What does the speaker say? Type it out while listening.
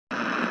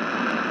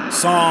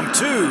Psalm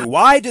 2.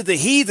 Why do the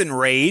heathen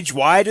rage?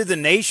 Why do the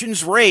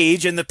nations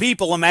rage? And the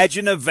people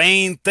imagine a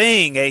vain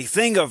thing, a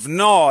thing of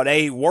naught,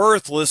 a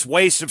worthless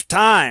waste of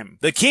time.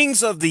 The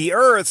kings of the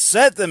earth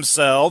set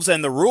themselves,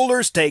 and the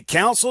rulers take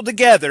counsel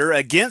together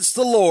against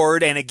the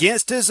Lord and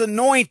against his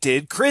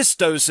anointed,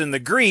 Christos in the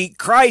Greek,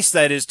 Christ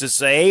that is to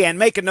say, and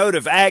make a note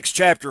of Acts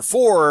chapter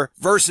 4,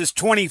 verses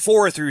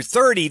 24 through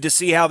 30 to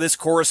see how this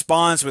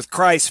corresponds with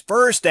Christ's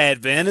first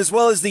advent, as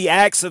well as the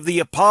Acts of the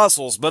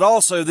Apostles, but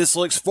also this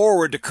looks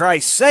forward to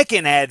Christ's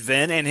second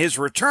advent and his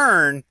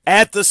return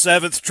at the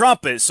seventh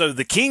trumpet. So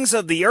the kings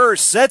of the earth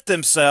set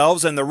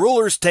themselves and the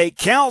rulers take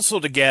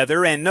counsel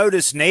together, and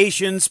notice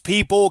nations,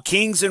 people,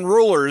 kings, and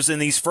rulers in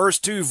these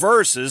first two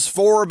verses,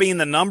 4 being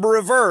the number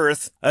of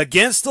earth,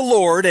 against the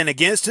Lord and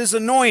against his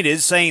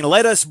anointed, saying,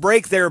 let us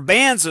break their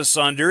bands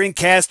asunder and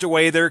cast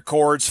away their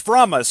cords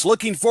from us,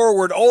 looking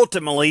forward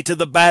ultimately to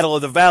the battle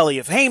of the valley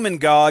of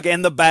Hamon-Gog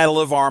and the battle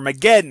of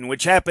Armageddon,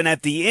 which happen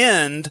at the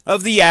end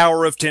of the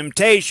hour of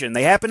temptation.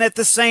 They happen at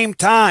the same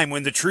time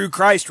when the true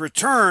Christ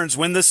returns,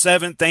 when the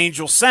seventh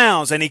angel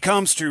sounds, and he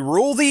comes to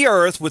rule the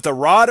earth with a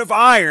rod of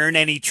iron,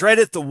 and he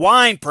treadeth the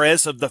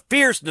winepress of the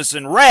fierceness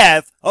and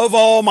wrath of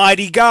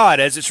Almighty God,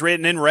 as it's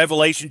written in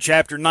Revelation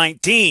chapter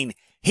 19.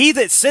 He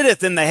that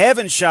sitteth in the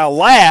heavens shall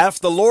laugh,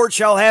 the Lord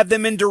shall have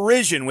them in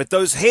derision, with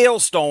those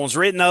hailstones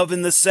written of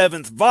in the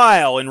seventh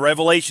vial in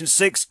Revelation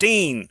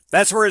 16.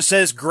 That's where it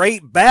says,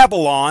 Great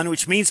Babylon,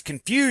 which means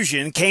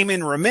confusion, came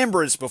in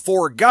remembrance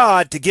before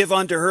God to give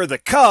unto her the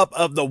cup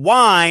of the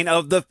wine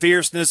of the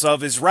fierceness of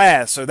his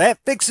wrath. So that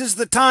fixes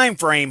the time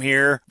frame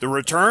here, the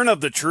return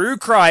of the true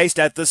Christ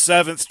at the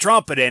seventh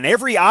trumpet. And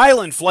every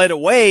island fled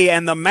away,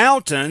 and the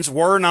mountains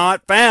were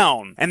not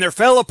found. And there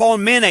fell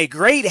upon men a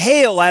great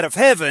hail out of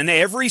heaven,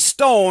 every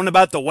stone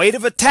about the weight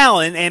of a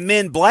talent, and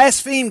men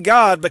blasphemed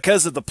God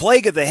because of the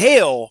plague of the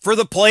hail, for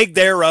the plague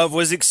thereof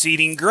was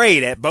exceeding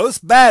great. At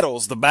both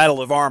battles, the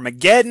battle of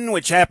Armageddon,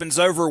 which happens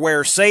over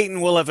where Satan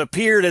will have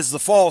appeared as the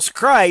false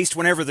Christ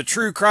whenever the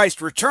true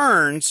Christ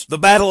returns, the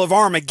battle of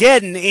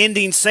Armageddon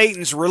ending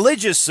Satan's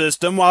religious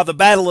system, while the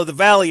battle of the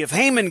valley of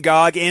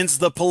Hamon-Gog ends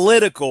the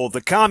political,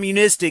 the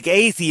communistic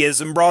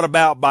atheism brought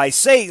about by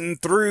Satan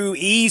through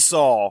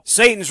Esau.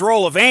 Satan's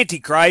role of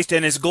Antichrist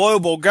and his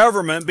global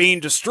government being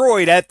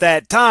destroyed at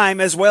that time,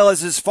 as well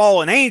as his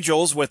fallen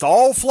angels, with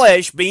all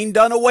flesh being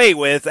done away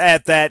with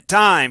at that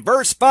time.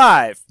 Verse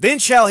 5, Then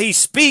shall he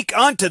speak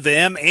unto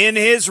them in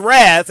his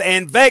wrath,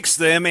 and vex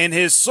them in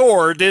his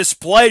sore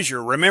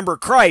displeasure. Remember,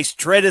 Christ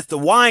treadeth the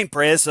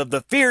winepress of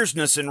the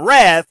fierceness and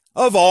wrath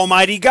of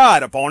Almighty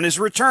God upon his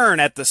return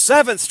at the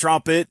seventh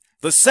trumpet,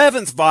 the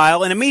seventh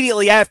vial, and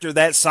immediately after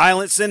that,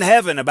 silence in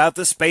heaven about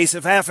the space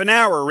of half an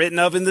hour, written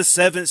of in the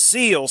seventh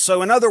seal.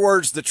 So in other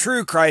words, the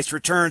true Christ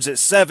returns at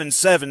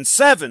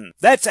 777.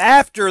 That's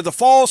after the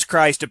false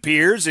Christ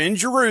appears in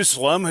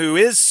Jerusalem, who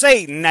is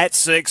Satan, at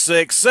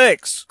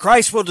 666.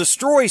 Christ will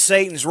destroy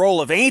Satan's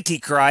role of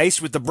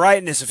Antichrist with the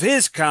brightness of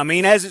his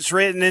coming, as it's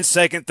written in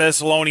 2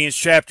 Thessalonians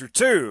chapter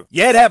 2.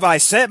 Yet have I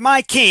set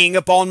my king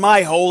upon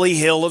my holy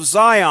hill of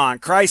Zion.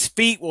 Christ's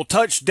feet will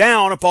touch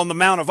down upon the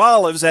Mount of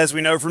Olives, as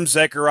we know from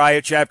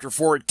Zechariah chapter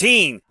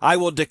 14. I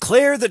will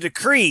declare the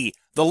decree.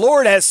 The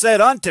Lord has said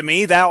unto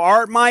me, Thou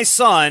art my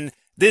son.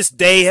 This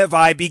day have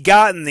I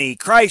begotten thee.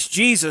 Christ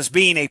Jesus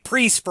being a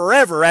priest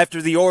forever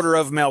after the order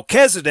of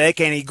Melchizedek,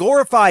 and he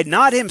glorified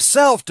not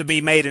himself to be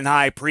made an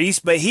high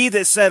priest, but he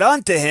that said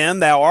unto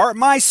him, Thou art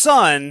my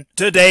son,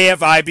 today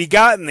have I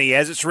begotten thee,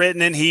 as it's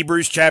written in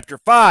Hebrews chapter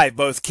 5,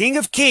 both King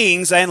of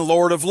kings and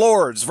Lord of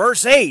lords.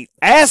 Verse 8,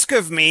 Ask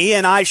of me,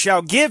 and I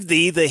shall give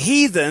thee the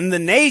heathen, the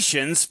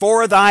nations,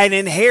 for thine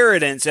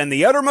inheritance, and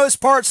the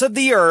uttermost parts of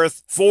the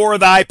earth for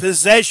thy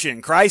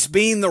possession. Christ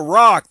being the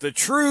rock, the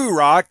true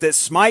rock that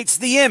smites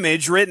the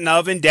image written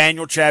of in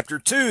Daniel chapter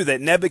 2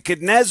 that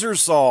Nebuchadnezzar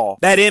saw.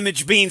 That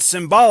image being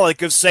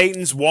symbolic of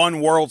Satan's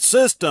one world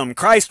system.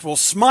 Christ will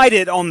smite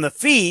it on the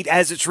feet,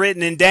 as it's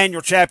written in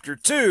Daniel chapter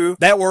 2,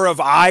 that were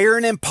of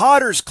iron and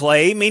potter's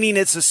clay, meaning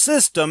it's a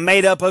system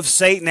made up of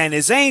Satan and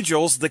his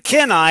angels, the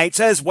Kenites,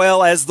 as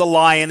well as the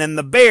lion and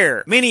the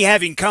bear, many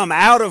having come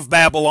out of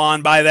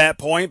Babylon by that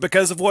point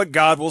because of what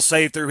God will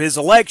say through his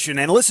election.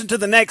 And listen to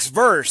the next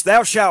verse,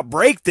 Thou shalt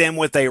break them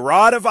with a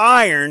rod of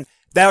iron,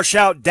 Thou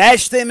shalt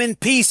dash them in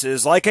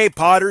pieces like a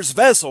potter's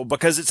vessel,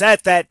 because it's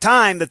at that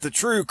time that the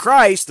true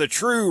Christ, the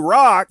true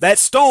rock, that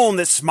stone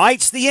that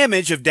smites the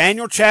image of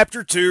Daniel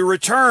chapter 2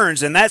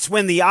 returns. And that's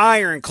when the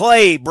iron,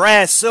 clay,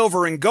 brass,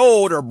 silver, and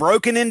gold are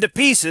broken into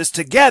pieces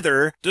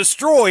together,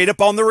 destroyed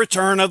upon the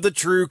return of the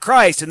true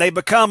Christ. And they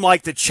become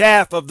like the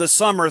chaff of the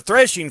summer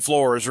threshing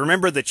floors.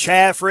 Remember the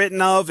chaff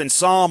written of in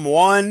Psalm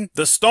 1?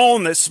 The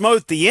stone that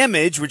smote the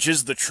image, which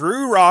is the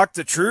true rock,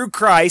 the true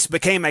Christ,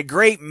 became a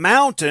great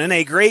mountain,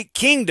 a great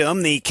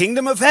kingdom, the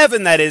kingdom of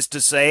heaven, that is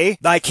to say,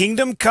 thy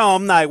kingdom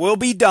come, thy will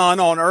be done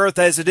on earth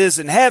as it is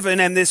in heaven.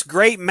 And this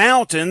great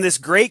mountain, this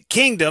great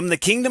kingdom, the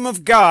kingdom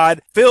of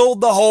God,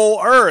 filled the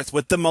whole earth,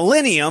 with the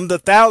millennium, the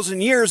 1,000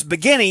 years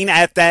beginning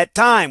at that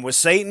time, with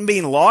Satan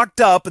being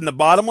locked up in the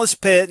bottomless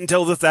pit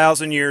until the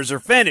 1,000 years are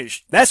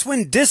finished. That's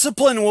when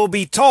discipline will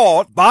be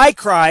taught by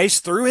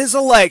Christ through his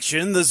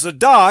election, the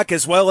Zadok,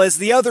 as well as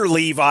the other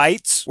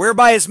Levites,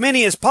 whereby as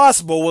many as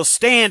possible will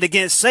stand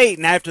against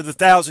Satan after the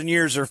 1,000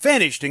 years are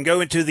finished and go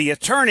into the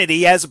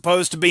eternity, as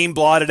opposed to being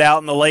blotted out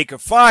in the lake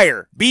of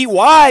fire. Be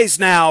wise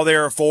now,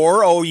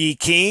 therefore, O ye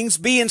kings,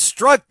 be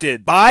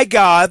instructed by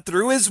God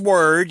through his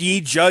word,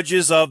 ye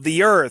judges of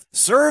the earth.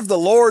 Serve the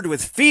Lord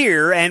with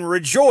fear and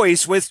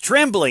rejoice with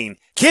trembling.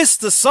 Kiss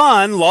the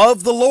Son,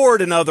 love the Lord,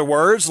 in other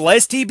words,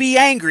 lest he be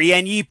angry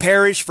and ye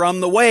perish from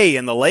the way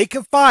in the lake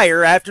of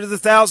fire after the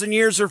 1,000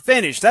 years are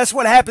finished. That's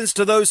what happens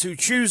to those who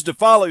choose to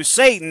follow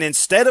Satan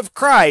instead of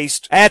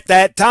Christ at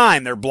that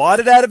time. They're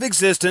blotted out of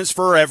existence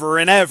forever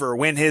and ever,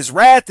 when his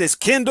wrath is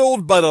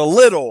kindled but a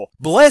little.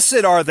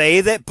 Blessed are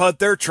they that put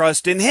their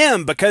trust in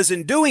him, because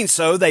in doing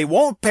so they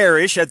won't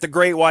perish at the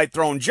great white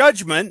throne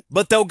judgment,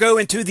 but they'll go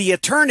into the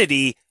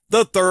eternity,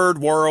 the third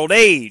world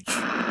age.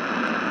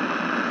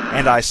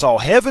 And I saw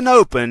heaven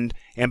opened,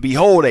 and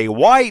behold a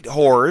white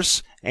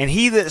horse, and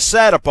he that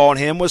sat upon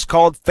him was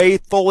called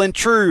Faithful and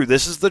True.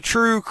 This is the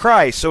true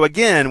Christ. So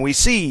again, we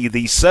see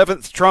the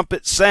seventh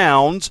trumpet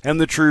sounds,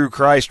 and the true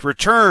Christ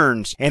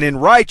returns. And in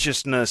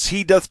righteousness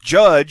he doth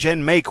judge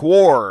and make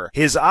war.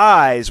 His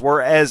eyes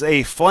were as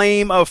a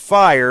flame of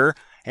fire,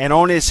 and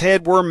on his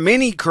head were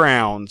many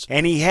crowns.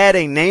 And he had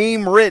a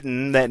name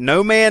written that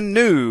no man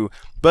knew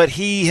but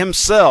he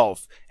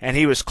himself. And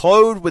he was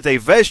clothed with a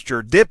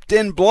vesture dipped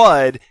in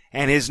blood,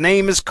 and his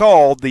name is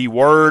called the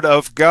Word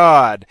of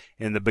God.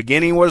 In the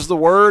beginning was the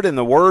Word, and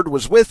the Word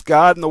was with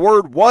God, and the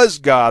Word was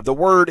God. The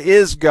Word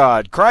is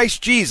God.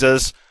 Christ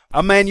Jesus,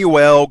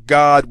 Emmanuel,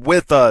 God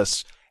with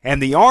us.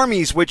 And the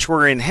armies which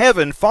were in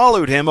heaven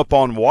followed him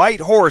upon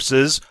white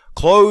horses,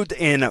 clothed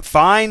in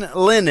fine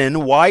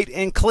linen, white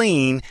and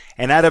clean,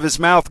 and out of his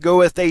mouth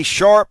goeth a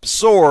sharp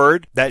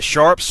sword, that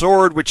sharp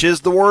sword which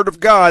is the word of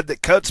God,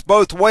 that cuts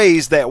both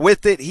ways, that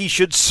with it he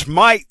should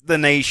smite the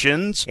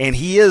nations. And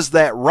he is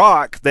that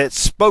rock that's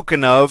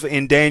spoken of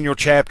in Daniel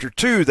chapter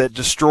 2 that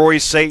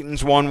destroys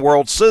Satan's one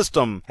world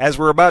system. As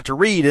we're about to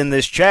read in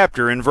this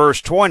chapter in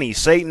verse 20,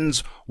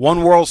 Satan's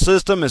one world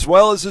system, as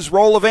well as his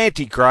role of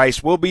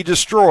Antichrist, will be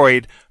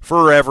destroyed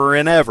forever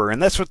and ever.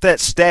 And that's what that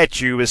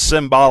statue is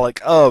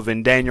symbolic of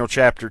in Daniel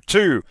chapter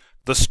 2.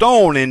 The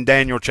stone in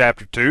Daniel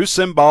chapter 2,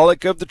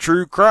 symbolic of the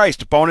true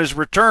Christ upon his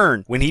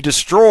return, when he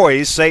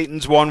destroys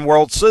Satan's one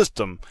world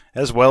system,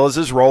 as well as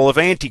his role of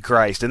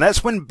Antichrist. And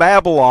that's when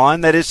Babylon,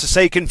 that is to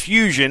say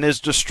confusion, is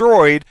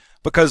destroyed,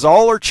 because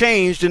all are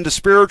changed into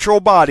spiritual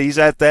bodies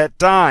at that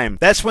time.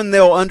 That's when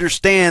they'll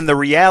understand the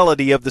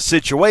reality of the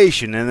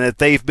situation, and that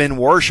they've been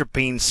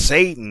worshiping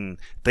Satan,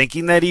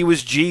 thinking that he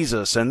was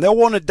Jesus, and they'll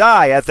want to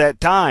die at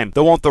that time.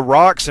 They'll want the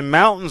rocks and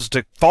mountains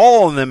to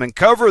fall on them and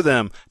cover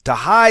them, to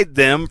hide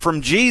them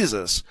from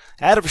Jesus,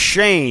 out of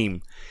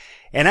shame.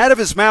 And out of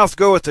his mouth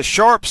goeth a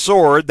sharp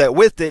sword, that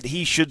with it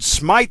he should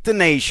smite the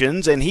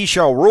nations, and he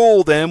shall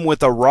rule them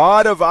with a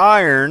rod of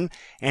iron,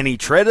 and he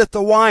treadeth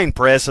the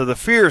winepress of the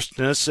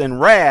fierceness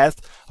and wrath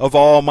of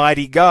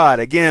Almighty God.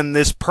 Again,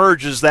 this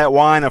purges that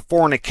wine of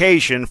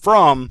fornication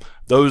from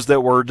those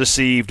that were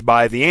deceived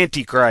by the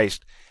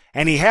Antichrist.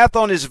 And he hath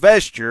on his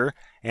vesture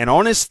and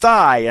on his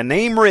thigh a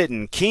name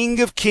written, King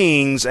of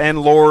Kings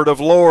and Lord of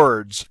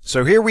Lords.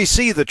 So here we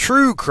see the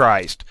true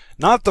Christ,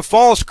 not the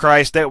false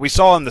Christ that we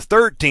saw in the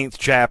 13th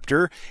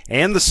chapter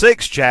and the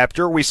 6th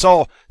chapter. We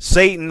saw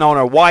Satan on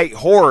a white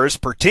horse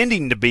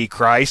pretending to be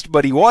Christ,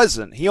 but he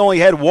wasn't. He only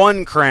had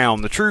one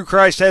crown. The true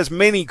Christ has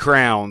many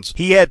crowns.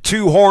 He had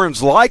two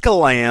horns like a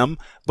lamb,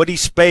 but he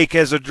spake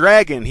as a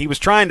dragon. He was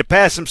trying to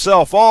pass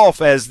himself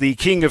off as the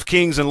King of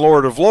Kings and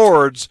Lord of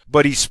Lords,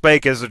 but he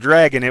spake as a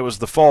dragon. It was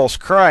the false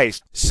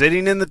Christ,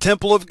 sitting in the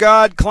temple of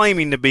God,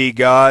 claiming to be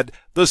God,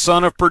 the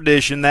son of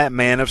perdition, that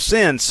man of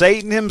sin.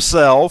 Satan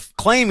himself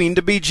claiming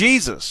to be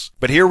Jesus.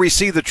 But here we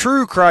see the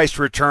true Christ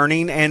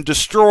returning and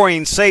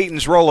destroying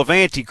Satan's role of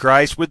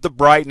Antichrist with the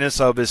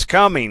brightness of his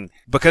coming.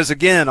 Because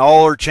again,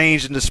 all are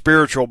changed into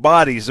spiritual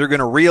bodies. They're going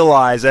to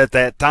realize at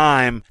that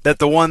time that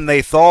the one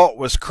they thought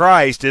was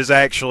Christ is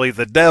actually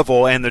the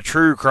devil, and the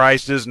true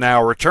Christ is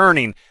now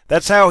returning.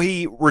 That's how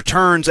he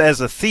returns as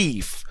a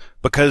thief,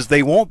 because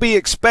they won't be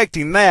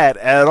expecting that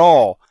at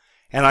all.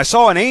 And I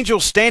saw an angel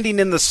standing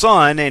in the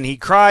sun, and he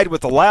cried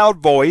with a loud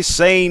voice,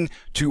 saying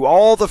to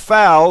all the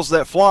fowls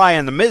that fly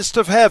in the midst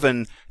of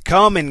heaven,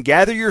 Come and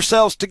gather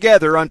yourselves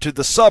together unto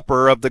the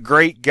supper of the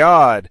great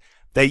God,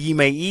 that ye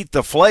may eat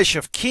the flesh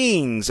of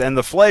kings, and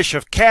the flesh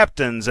of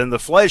captains, and the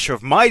flesh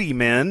of mighty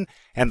men,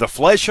 and the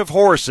flesh of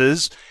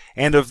horses,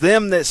 and of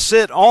them that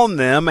sit on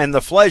them, and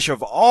the flesh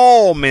of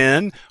all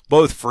men,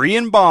 both free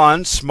and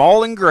bond,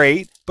 small and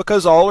great,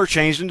 because all are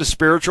changed into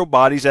spiritual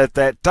bodies at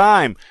that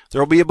time.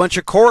 There will be a bunch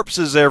of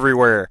corpses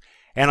everywhere.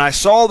 And I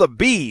saw the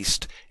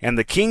beast, and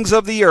the kings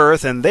of the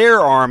earth, and their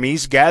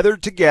armies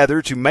gathered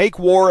together to make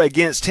war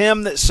against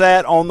him that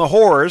sat on the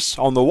horse,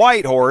 on the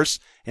white horse,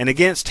 and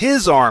against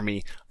his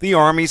army, the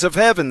armies of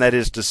heaven, that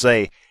is to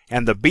say.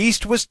 And the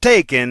beast was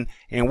taken,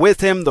 and with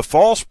him the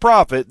false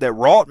prophet that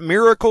wrought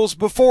miracles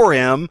before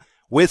him,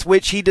 with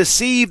which he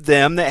deceived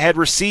them that had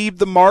received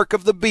the mark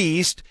of the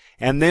beast,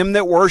 and them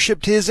that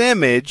worshipped his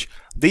image.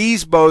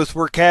 These both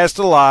were cast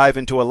alive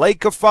into a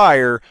lake of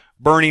fire,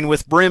 burning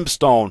with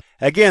brimstone.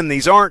 Again,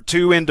 these aren't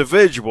two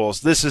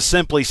individuals. This is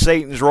simply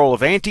Satan's role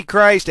of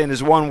Antichrist and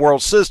his one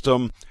world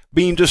system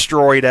being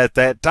destroyed at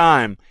that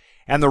time.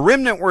 And the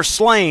remnant were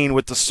slain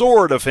with the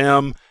sword of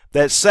him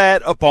that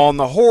sat upon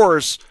the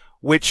horse,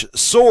 which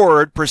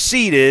sword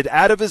proceeded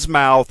out of his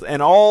mouth,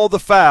 and all the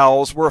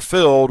fowls were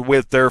filled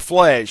with their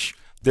flesh.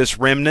 This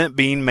remnant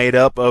being made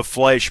up of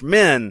flesh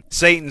men,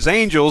 Satan's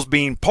angels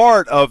being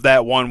part of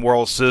that one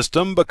world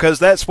system, because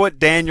that's what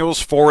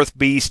Daniel's fourth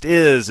beast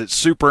is. It's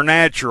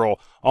supernatural.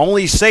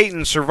 Only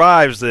Satan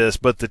survives this,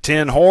 but the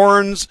 10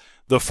 horns,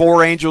 the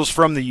 4 angels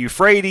from the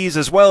Euphrates,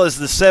 as well as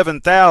the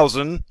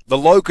 7,000, the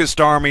locust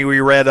army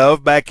we read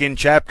of back in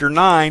chapter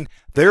 9,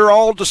 they're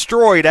all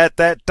destroyed at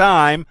that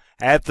time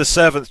at the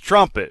 7th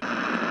trumpet.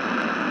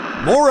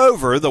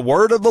 Moreover, the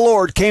word of the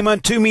Lord came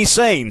unto me,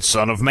 saying,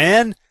 Son of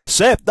man,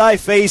 set thy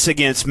face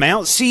against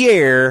Mount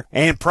Seir,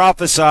 and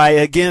prophesy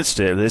against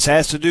it. This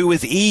has to do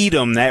with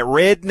Edom, that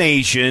red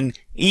nation,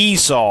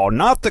 Esau,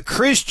 not the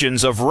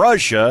Christians of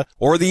Russia,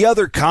 or the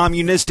other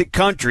communistic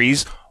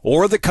countries,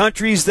 or the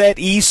countries that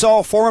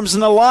Esau forms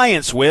an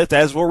alliance with,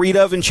 as we'll read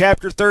of in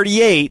chapter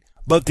 38,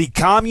 but the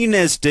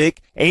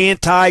communistic,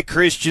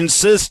 anti-Christian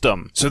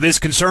system. So this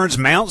concerns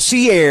Mount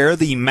Seir,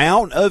 the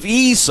Mount of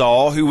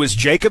Esau, who was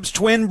Jacob's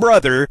twin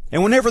brother,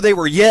 and whenever they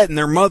were yet in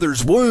their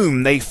mother's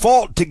womb, they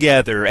fought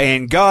together,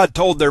 and God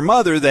told their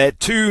mother that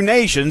 2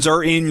 nations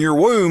are in your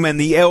womb, and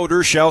the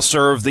elder shall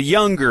serve the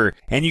younger.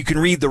 And you can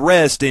read the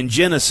rest in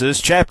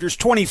Genesis, chapters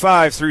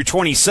 25 through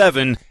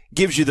 27,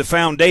 gives you the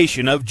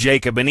foundation of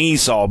Jacob and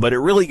Esau, but it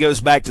really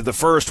goes back to the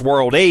first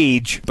world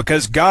age,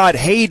 because God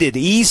hated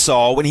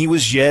Esau when he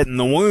was yet in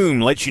the womb.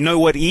 Lets you know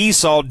what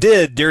Esau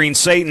did during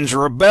Satan's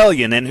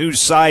rebellion and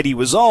whose side he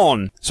was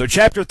on. So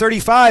chapter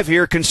 35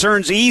 here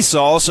concerns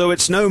Esau, so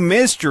it's no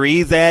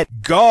mystery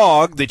that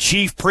Gog, the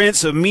chief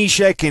prince of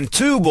Meshech and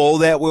Tubal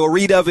that we'll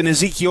read of in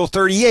Ezekiel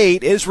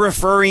 38, is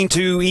referring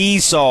to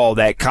Esau,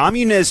 that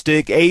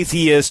communistic,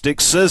 atheistic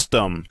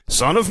system.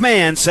 Son of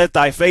man, set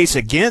thy face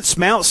against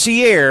Mount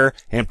Seir,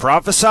 and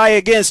prophesy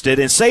against it,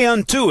 and say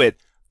unto it,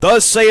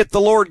 Thus saith the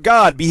Lord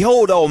God,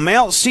 Behold, O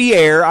Mount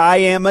Seir, I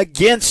am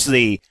against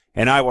thee,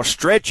 and I will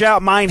stretch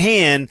out mine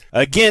hand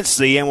against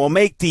thee, and will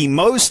make thee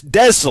most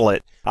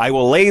desolate. I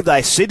will lay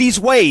thy cities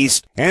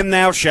waste, and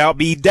thou shalt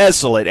be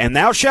desolate, and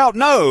thou shalt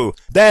know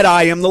that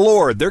I am the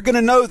Lord. They're going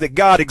to know that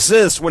God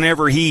exists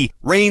whenever he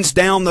rains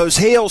down those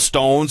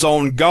hailstones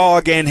on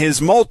Gog and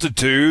his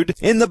multitude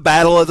in the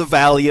battle of the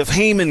valley of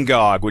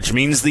Hamon-Gog, which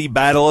means the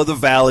battle of the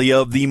valley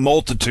of the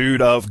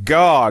multitude of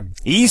Gog.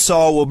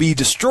 Esau will be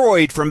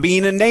destroyed from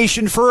being a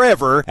nation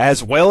forever,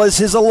 as well as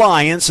his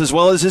alliance, as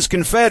well as his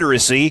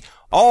confederacy,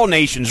 all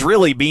nations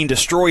really being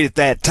destroyed at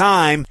that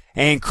time,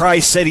 and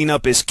Christ setting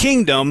up his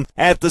kingdom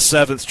at the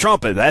 7th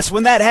trumpet. That's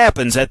when that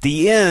happens, at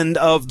the end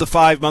of the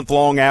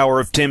 5-month-long hour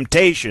of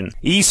temptation.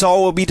 Esau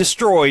will be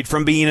destroyed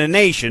from being a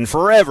nation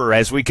forever,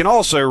 as we can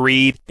also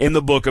read in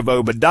the book of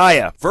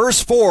Obadiah.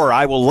 Verse 4,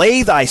 I will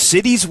lay thy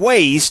cities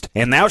waste,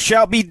 and thou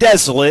shalt be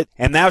desolate,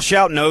 and thou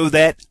shalt know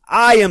that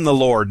I am the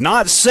Lord,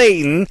 not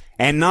Satan,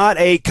 and not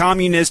a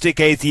communistic,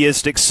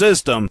 atheistic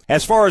system.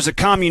 As far as a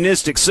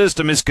communistic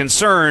system is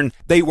concerned,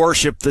 they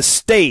worship the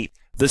state.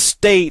 The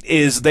state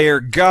is their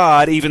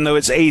God, even though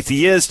it's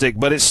atheistic,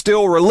 but it's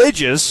still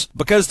religious,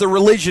 because the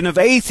religion of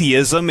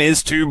atheism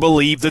is to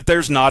believe that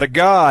there's not a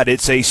God.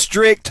 It's a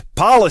strict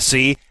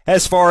policy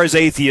as far as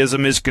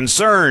atheism is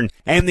concerned.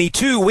 And the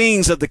 2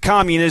 wings of the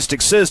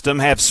communistic system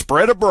have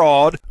spread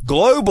abroad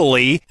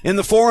globally in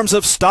the forms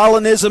of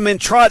Stalinism and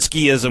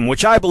Trotskyism,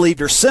 which I believe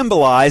are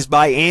symbolized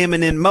by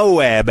Ammon and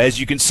Moab, as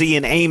you can see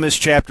in Amos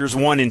chapters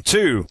 1 and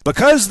 2.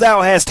 Because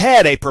thou hast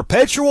had a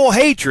perpetual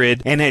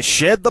hatred, and hast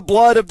shed the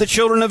blood of the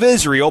children of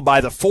Israel by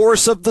the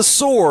force of the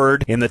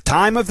sword, in the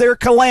time of their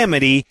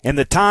calamity, in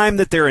the time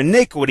that their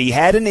iniquity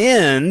had an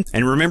end.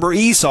 And remember,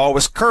 Esau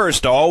was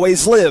cursed to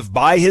always live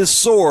by his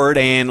sword,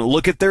 and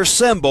look at their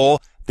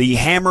symbol, the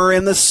hammer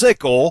and the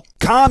sickle.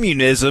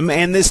 Communism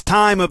and this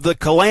time of the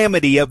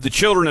calamity of the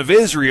children of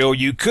Israel,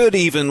 you could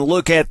even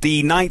look at the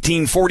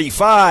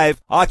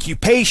 1945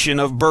 occupation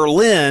of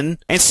Berlin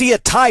and see a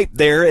type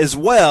there as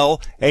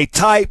well, a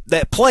type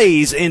that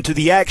plays into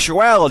the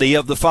actuality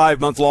of the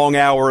 5-month-long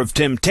hour of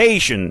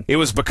temptation. It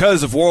was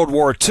because of World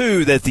War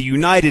II that the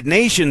United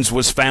Nations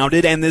was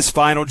founded and this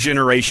final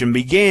generation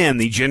began,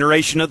 the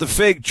generation of the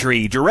fig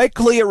tree,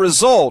 directly a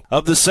result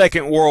of the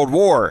Second World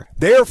War.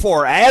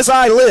 Therefore, as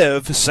I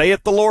live,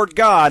 saith the Lord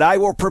God, I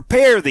will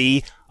prepare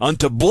thee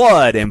unto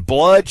blood, and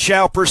blood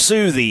shall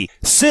pursue thee.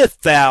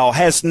 Sith thou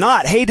hast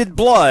not hated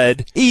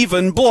blood,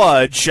 even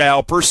blood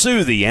shall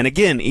pursue thee. And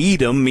again,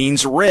 Edom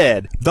means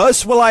red.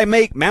 Thus will I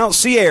make Mount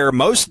Seir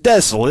most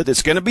desolate.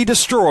 It's going to be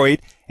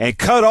destroyed, and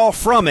cut off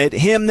from it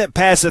him that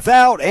passeth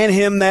out, and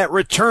him that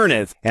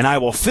returneth. And I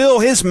will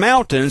fill his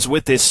mountains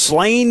with his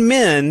slain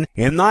men.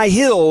 In thy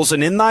hills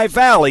and in thy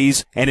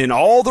valleys, and in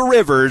all the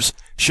rivers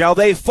shall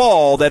they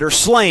fall that are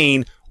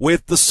slain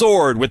with the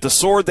sword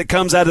that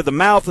comes out of the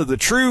mouth of the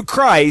true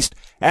Christ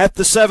at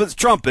the seventh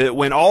trumpet,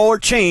 when all are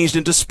changed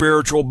into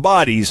spiritual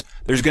bodies.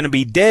 There's going to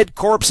be dead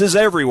corpses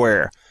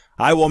everywhere.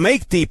 I will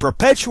make thee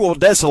perpetual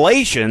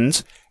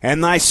desolations,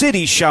 and thy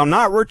cities shall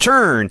not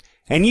return,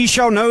 and ye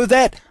shall know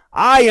that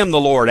I am the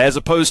Lord, as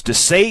opposed to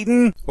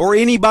Satan or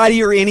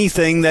anybody or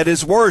anything that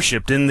is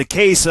worshipped. In the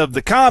case of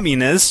the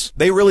communists,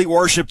 they really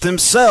worship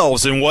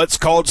themselves in what's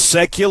called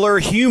secular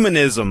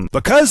humanism.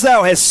 Because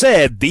thou hast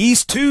said,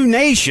 these two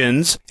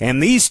nations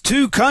and these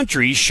two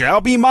countries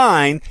shall be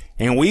mine,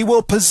 and we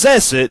will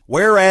possess it,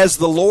 whereas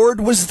the Lord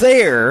was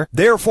there.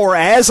 Therefore,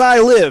 as I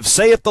live,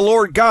 saith the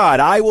Lord God,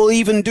 I will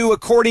even do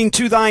according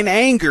to thine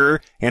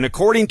anger, and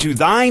according to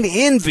thine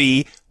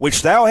envy,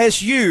 which thou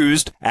hast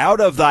used out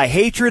of thy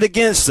hatred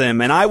against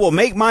them, and I will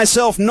make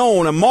myself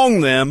known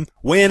among them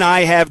when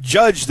I have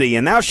judged thee.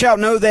 And thou shalt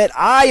know that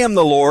I am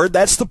the Lord,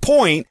 that's the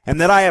point, and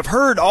that I have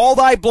heard all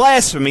thy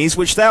blasphemies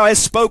which thou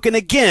hast spoken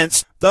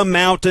against the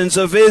mountains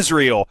of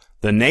Israel.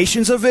 The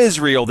nations of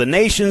Israel, the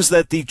nations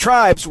that the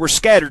tribes were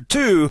scattered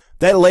to,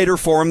 that later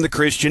formed the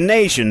Christian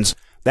nations.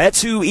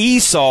 That's who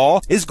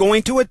Esau is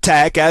going to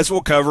attack, as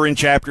we'll cover in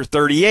chapter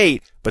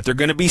 38. But they're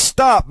going to be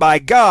stopped by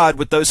God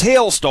with those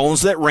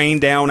hailstones that rain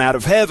down out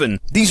of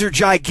heaven. These are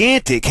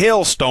gigantic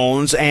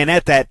hailstones, and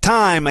at that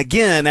time,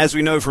 again, as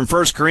we know from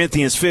 1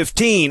 Corinthians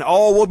 15,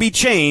 all will be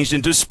changed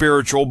into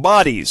spiritual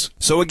bodies.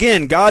 So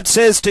again, God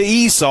says to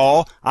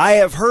Esau, I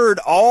have heard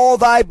all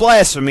thy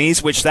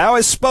blasphemies which thou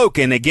hast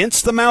spoken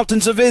against the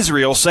mountains of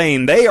Israel,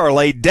 saying, they are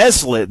laid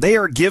desolate, they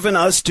are given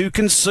us to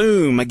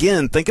consume.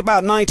 Again, think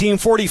about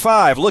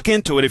 1945. Look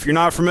into it if you're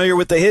not familiar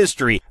with the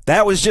history.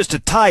 That was just a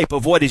type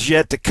of what is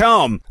yet to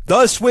come.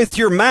 Thus with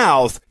your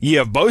mouth ye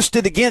have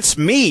boasted against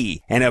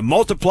me, and have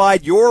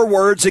multiplied your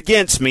words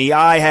against me.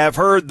 I have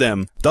heard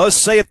them. Thus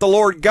saith the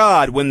Lord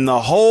God, when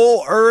the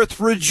whole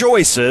earth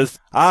rejoiceth,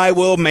 I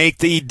will make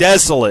thee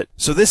desolate.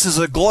 So this is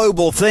a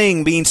global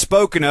thing being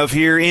spoken of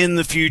here in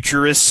the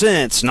futurist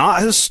sense,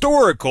 not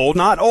historical,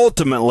 not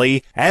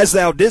ultimately. As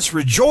thou didst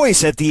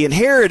rejoice at the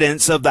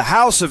inheritance of the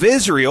house of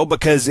Israel,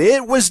 because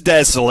it was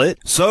desolate,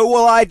 so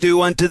will I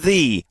do unto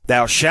thee.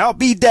 Thou shalt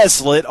be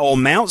desolate, O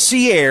Mount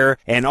Seir,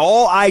 and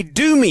all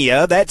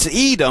Idumea, that's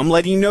Edom,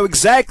 letting you know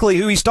exactly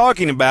who he's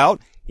talking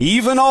about,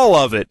 even all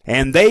of it,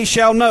 and they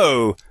shall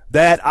know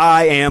that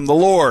I am the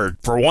Lord.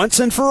 For once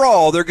and for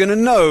all, they're going to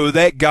know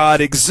that God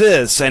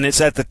exists, and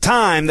it's at the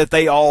time that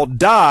they all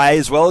die,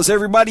 as well as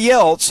everybody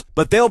else,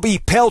 but they'll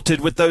be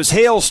pelted with those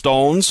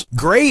hailstones,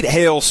 great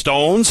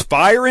hailstones,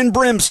 fire and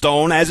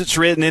brimstone, as it's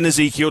written in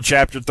Ezekiel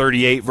chapter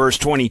 38, verse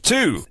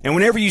 22. And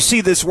whenever you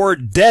see this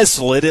word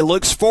desolate, it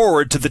looks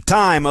forward to the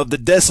time of the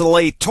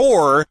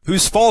desolator,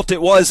 whose fault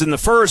it was in the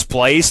first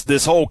place.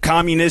 This whole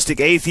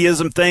communistic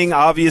atheism thing,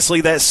 obviously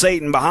that's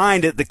Satan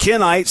behind it. The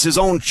Kenites, his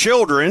own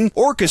children,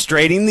 orchestrating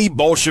the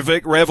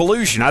Bolshevik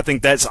Revolution. I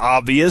think that's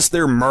obvious.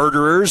 They're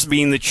murderers,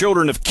 being the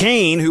children of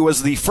Cain, who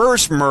was the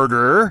first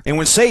murderer. And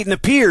when Satan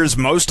appears,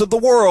 most of the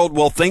world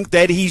will think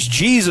that he's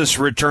Jesus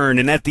returned.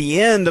 And at the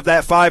end of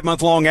that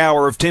 5-month-long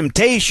hour of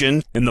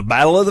temptation, in the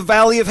battle of the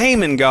valley of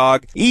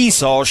Hamon-Gog,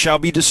 Esau shall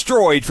be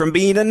destroyed from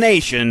being a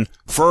nation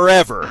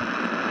forever.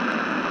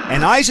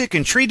 And Isaac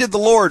entreated the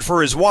Lord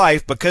for his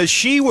wife, because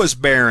she was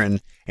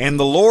barren. And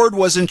the Lord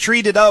was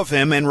entreated of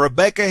him, and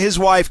Rebekah his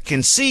wife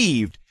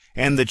conceived.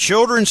 And the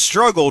children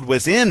struggled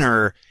within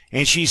her,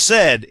 and she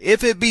said,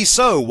 If it be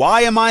so,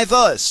 why am I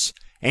thus?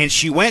 And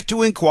she went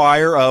to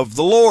inquire of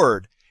the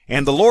Lord.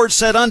 And the Lord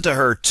said unto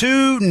her,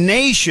 2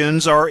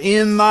 nations are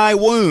in thy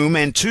womb,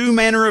 and 2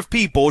 manner of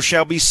people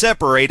shall be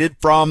separated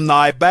from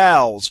thy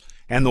bowels.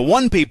 And the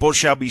one people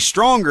shall be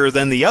stronger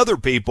than the other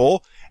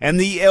people, and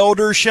the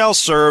elder shall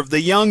serve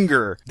the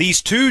younger.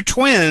 These 2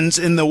 twins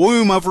in the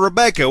womb of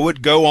Rebekah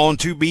would go on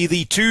to be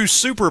the 2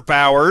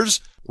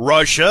 superpowers.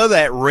 Russia,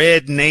 that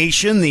red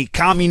nation, the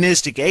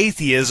communistic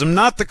atheism,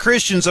 not the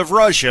Christians of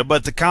Russia,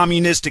 but the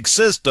communistic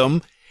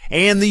system,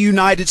 and the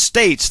United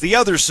States, the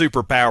other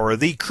superpower,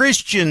 the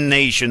Christian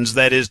nations,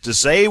 that is to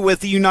say,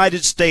 with the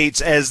United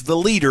States as the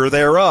leader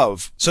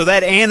thereof. So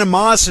that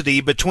animosity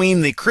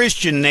between the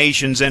Christian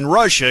nations and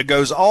Russia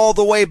goes all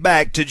the way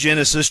back to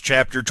Genesis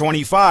chapter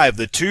 25,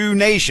 the 2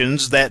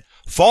 nations that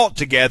fought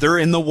together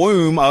in the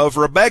womb of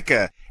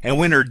Rebekah. And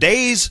when her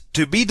days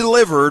to be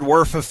delivered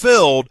were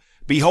fulfilled,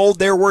 behold,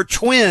 there were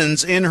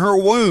twins in her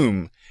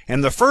womb,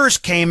 and the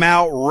first came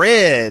out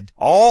red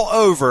all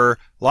over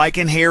like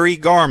an hairy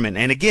garment.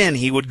 And again,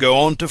 he would go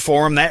on to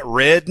form that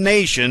red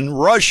nation,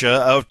 Russia,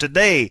 of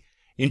today.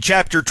 In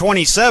chapter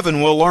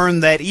 27, we'll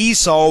learn that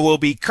Esau will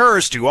be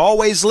cursed to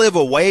always live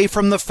away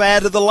from the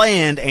fat of the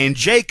land, and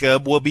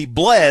Jacob will be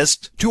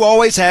blessed to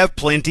always have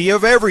plenty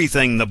of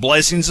everything, the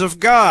blessings of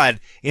God,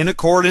 in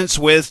accordance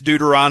with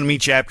Deuteronomy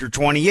chapter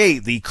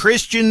 28. The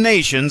Christian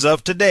nations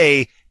of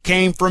today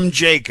came from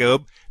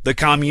Jacob, the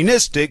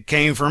communistic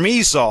came from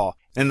Esau.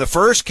 And the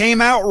first came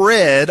out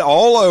red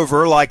all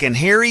over like an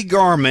hairy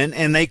garment,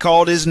 and they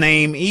called his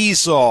name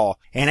Esau.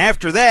 And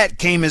after that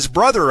came his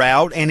brother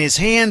out, and his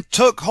hand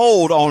took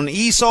hold on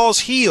Esau's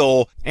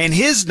heel, and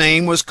his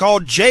name was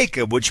called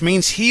Jacob, which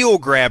means heel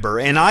grabber.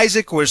 And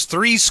Isaac was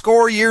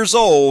 80 years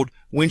old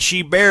when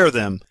she bare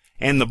them.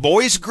 And the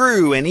boys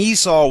grew, and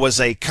Esau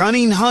was a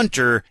cunning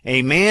hunter,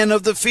 a man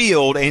of the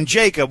field, and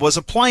Jacob was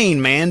a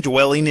plain man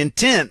dwelling in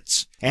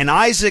tents. And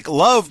Isaac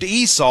loved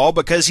Esau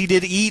because he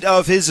did eat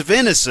of his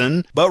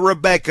venison, but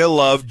Rebekah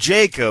loved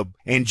Jacob.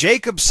 And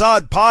Jacob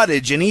sawed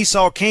pottage, and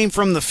Esau came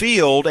from the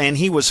field, and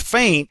he was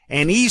faint.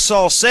 And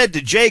Esau said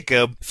to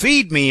Jacob,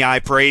 Feed me, I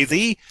pray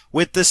thee,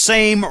 with the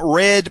same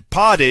red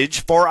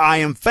pottage, for I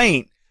am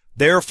faint.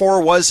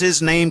 Therefore was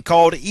his name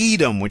called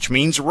Edom, which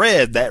means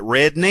red, that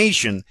red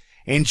nation.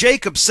 And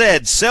Jacob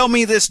said, Sell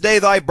me this day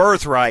thy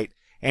birthright.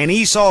 And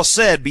Esau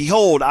said,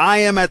 Behold, I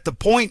am at the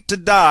point to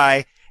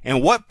die,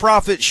 and what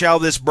profit shall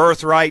this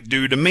birthright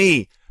do to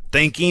me?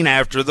 Thinking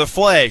after the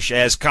flesh,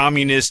 as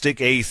communistic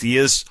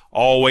atheists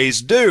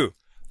always do.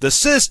 The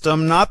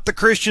system, not the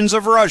Christians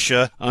of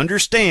Russia,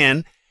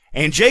 understand.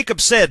 And Jacob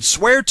said,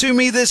 Swear to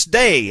me this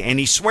day. And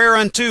he sware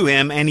unto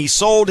him, and he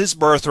sold his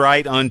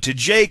birthright unto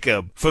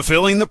Jacob,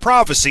 fulfilling the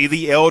prophecy,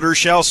 the elder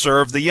shall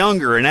serve the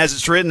younger. And as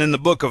it's written in the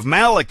book of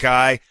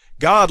Malachi,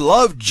 God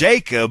loved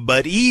Jacob,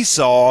 but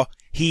Esau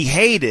he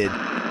hated.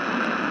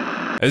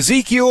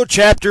 Ezekiel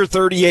chapter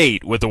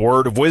 38, with the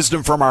word of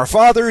wisdom from our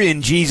Father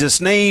in Jesus'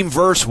 name,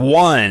 verse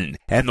 1.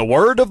 And the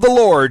word of the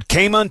Lord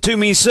came unto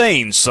me,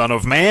 saying, Son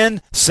of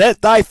man,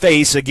 set thy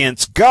face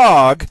against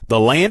Gog, the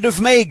land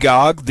of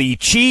Magog, the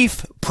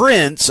chief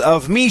prince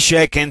of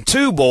Meshech and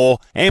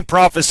Tubal, and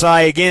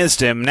prophesy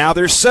against him. Now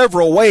there's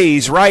several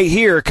ways right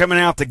here coming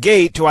out the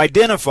gate to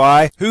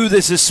identify who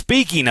this is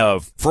speaking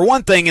of. For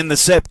one thing, in the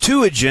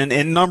Septuagint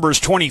in Numbers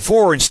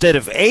 24, instead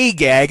of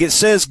Agag, it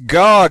says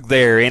Gog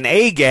there, and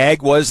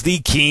Agag was the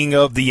king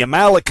of the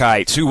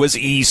Amalekites, who was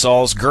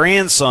Esau's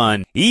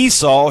grandson.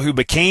 Esau, who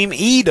became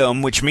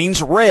Edom, which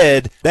means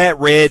red, that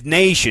red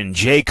nation,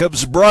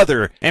 Jacob's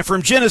brother. And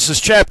from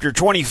Genesis chapter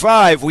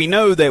 25, we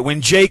know that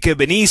when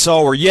Jacob and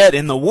Esau were yet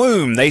in the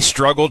womb, they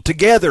struggled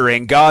together,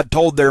 and God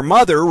told their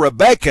mother,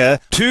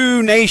 Rebekah,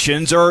 2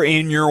 nations are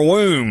in your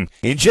womb.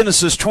 In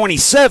Genesis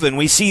 27,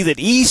 we see that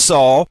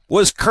Esau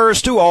was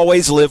cursed to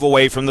always live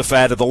away from the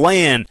fat of the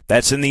land.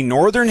 That's in the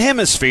northern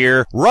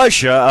hemisphere,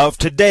 Russia of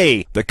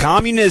today, the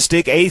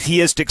communistic,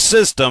 atheistic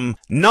system,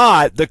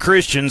 not the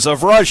Christians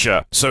of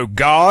Russia. So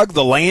Gog,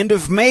 the land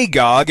of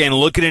Magog, and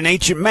look at an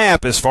ancient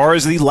map as far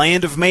as the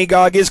land of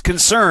Magog is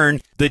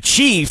concerned, the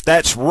chief,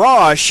 that's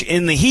Rosh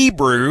in the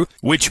Hebrew,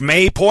 which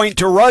may point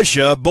to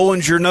Russia.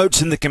 Bullinger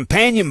notes in the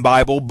Companion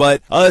Bible,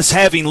 but us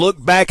having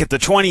looked back at the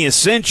 20th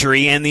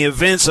century and the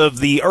events of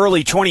the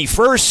early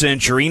 21st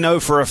century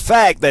know for a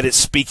fact that it's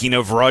speaking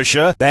of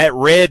Russia, that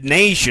red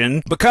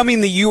nation,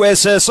 becoming the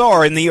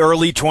USSR in the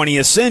early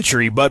 20th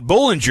century. But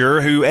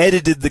Bullinger, who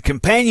edited the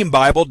Companion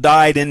Bible,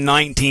 died in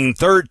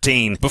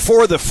 1913,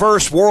 before the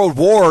First World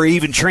War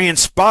even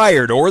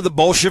transpired, or the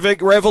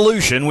Bolshevik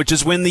Revolution, which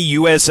is when the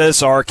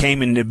USSR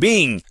came into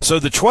being. So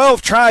the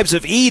 12 tribes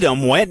of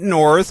Edom went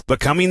north,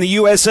 becoming the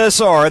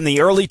USSR in the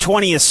early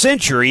 20th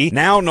century,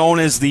 now known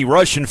as the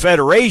Russian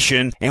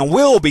Federation, and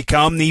will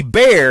become the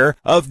bear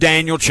of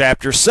Daniel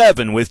chapter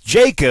 7, with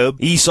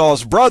Jacob,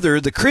 Esau's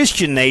brother, the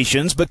Christian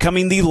nations,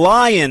 becoming the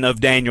lion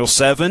of Daniel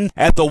 7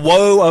 at the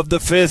woe of the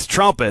 5th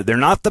trumpet. They're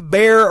not the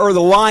bear or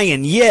the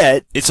lion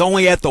yet. It's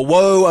only at the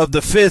woe of the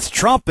 5th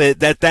trumpet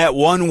that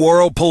one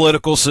world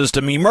political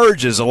system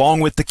emerges, along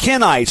with the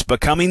Kenites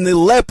becoming the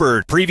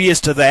leopard. Previous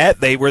to that,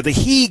 they were the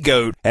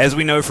he-goat, as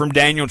we know from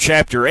Daniel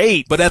chapter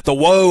 8. But at the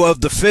woe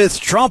of the 5th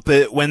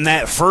trumpet, when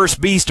that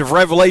first beast of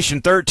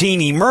Revelation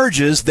 13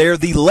 emerges, they're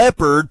the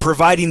leopard,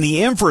 providing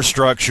the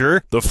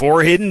infrastructure, the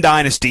 4 hidden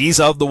dynasties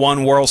of the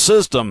one world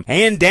system.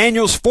 And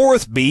Daniel's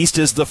 4th beast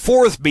is the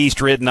 4th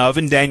beast written of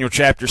in Daniel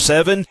chapter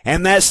 7,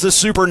 and that's the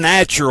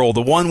supernatural,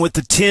 the one with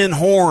the 10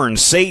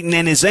 horns, Satan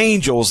and his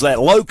angels, that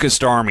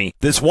locust army.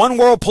 This one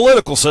world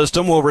political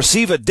system will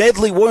receive a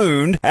deadly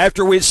wound,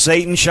 after which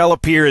Satan shall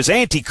appear as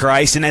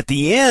Antichrist, and at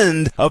the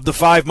end of the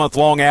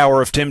 5-month-long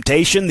hour of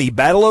temptation, the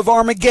battle of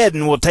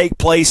Armageddon will take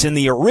place in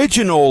the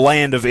original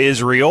land of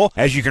Israel,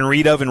 as you can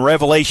read of in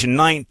Revelation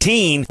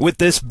 19, with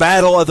this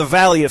battle of the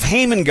valley of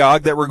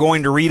Hamon-Gog that we're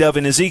going to read of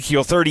in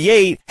Ezekiel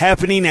 38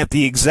 happening at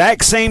the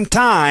exact same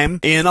time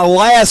in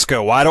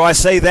Alaska. Why do I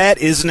say that?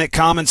 Isn't it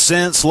common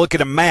sense? Look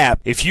at a map.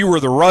 If you were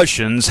the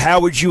Russians, how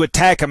would you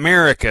attack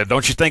America?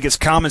 Don't you think it's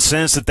common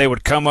sense that they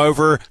would come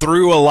over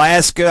through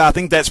Alaska? I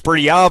think that's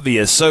pretty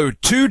obvious. So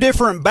 2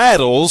 different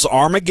battles,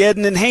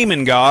 Armageddon and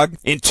Hamon-Gog,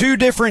 in 2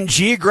 different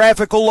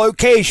geographical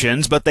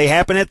locations, but they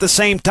happen at the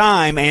same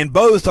time, and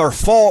both are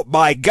fought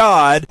by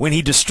God when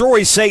he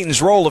destroys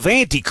Satan's role of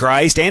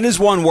Antichrist and his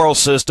one world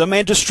system,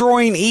 and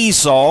destroying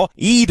Esau,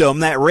 Edom,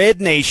 that red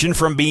nation,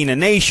 from being a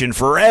nation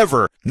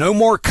forever. No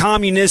more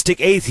communistic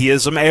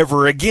atheism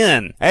ever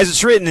again. As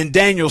it's written in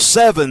Daniel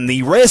 7,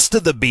 the rest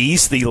of the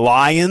beasts, the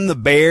lion, the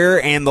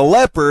bear, and the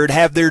leopard,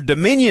 have their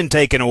dominion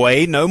taken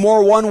away. No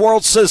more one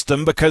world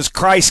system, because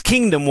Christ's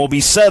kingdom will be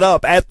set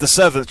up at the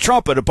seventh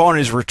trumpet upon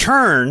his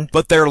return,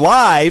 but their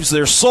lives,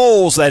 their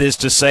souls, that is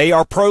to say,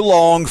 are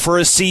prolonged for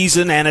a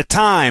season and a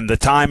time. The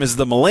time is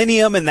the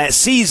millennium, and that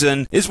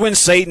season is when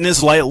Satan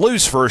is let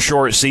loose for a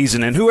short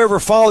season, and whoever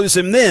follows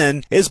him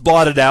then is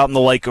blotted out in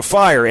the lake of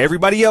fire.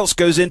 Everybody else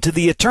goes into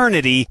the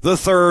eternity, the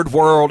third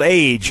world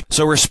age.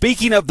 So we're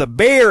speaking of the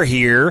bear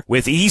here,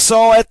 with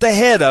Esau at the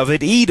head of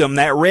it, Edom,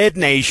 that red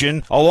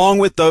nation, along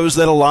with those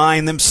that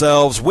align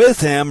themselves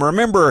with him.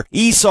 Remember,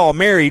 Esau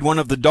married one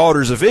of the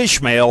daughters of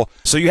Ishmael,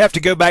 so you have to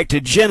go back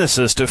to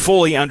Genesis to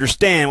fully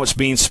understand what's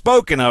being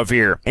spoken of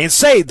here. And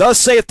say, thus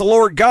saith the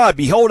Lord God,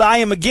 behold, I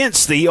am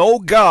against thee, O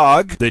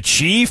Gog, the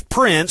chief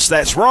prince,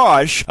 that's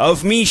Rosh,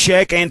 of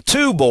Meshech and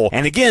Tubal.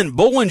 And again,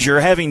 Bullinger,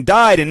 having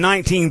died in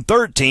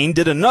 1913,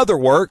 did another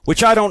work,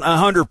 which I don't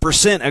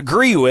 100%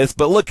 agree with,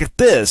 but look at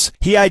this.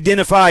 He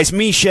identifies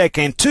Meshech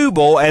and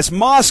Tubal as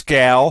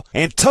Moscow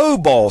and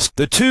Tobolsk,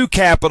 the two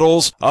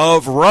capitals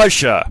of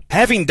Russia.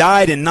 Having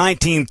died in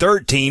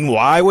 1913,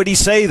 why would he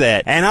say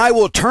that? And I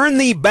will turn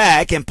thee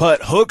back and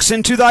put hooks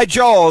into thy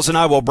jaws, and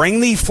I will bring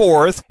thee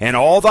forth, and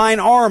all thine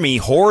army,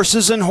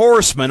 horses and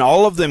horsemen,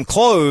 all of them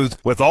clothed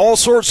with all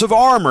sorts of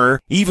armor,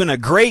 even a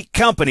great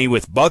company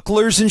with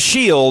bucklers and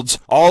shields,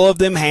 all of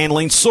them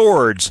handling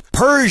swords.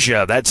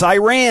 Persia, that's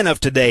Iran of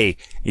today,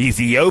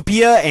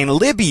 Ethiopia and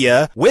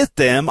Libya with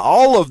them,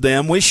 all of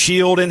them with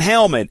shield and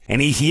helmet.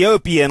 And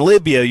Ethiopia and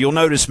Libya, you'll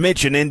notice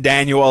mentioned in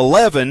Daniel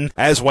 11,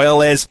 as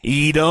well as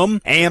Edom,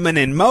 Ammon,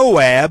 and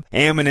Moab.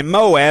 Ammon and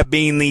Moab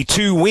being the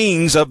two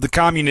wings of the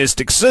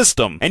communistic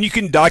system. And you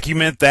can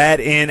document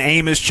that in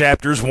Amos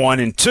chapters 1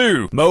 and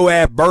 2.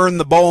 Moab burned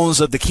the bones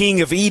of the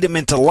king of Edom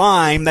into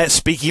lime. That's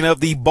speaking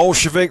of the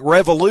Bolshevik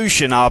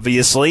Revolution,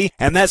 obviously.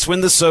 And that's when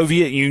the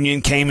Soviet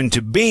Union came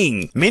into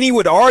being. Many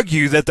would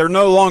argue that they're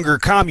no longer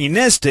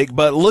communistic,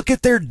 but look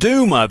at their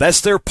Duma.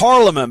 That's their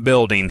parliament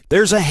building.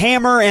 There's a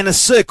hammer and a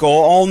sickle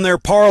on their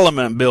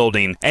parliament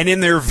building. And in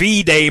their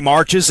V-Day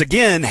marches,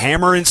 again,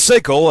 hammer and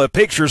sickle, a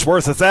picture's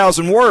worth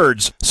 1,000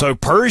 words. So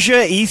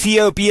Persia,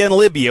 Ethiopia, and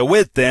Libya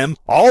with them,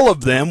 all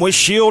of them with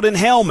shield and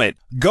helmet.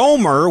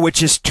 Gomer,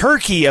 which is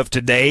Turkey of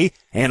today,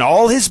 and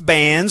all his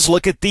bands,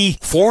 look at the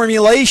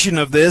formulation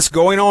of this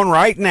going on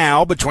right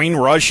now between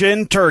Russia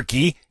and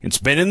Turkey. It's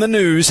been in the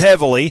news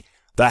heavily.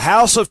 The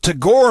house of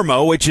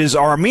Tagormo, which is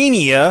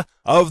Armenia,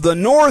 of the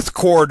north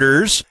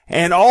quarters,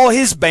 and all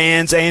his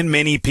bands and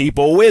many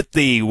people with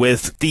thee,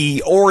 with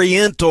the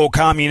oriental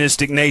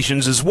communistic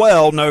nations as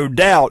well, no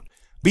doubt.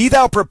 Be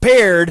thou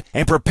prepared,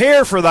 and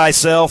prepare for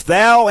thyself,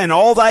 thou and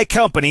all thy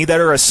company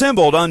that are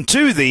assembled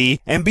unto thee,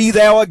 and be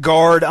thou a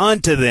guard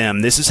unto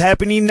them. This is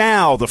happening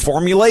now, the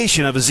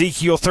formulation of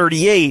Ezekiel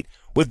 38,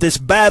 with this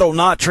battle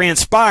not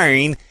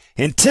transpiring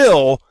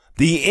until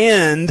the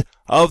end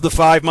of the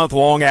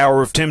 5-month-long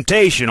hour of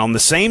temptation, on the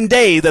same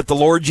day that the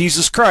Lord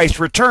Jesus Christ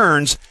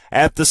returns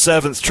at the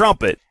seventh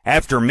trumpet.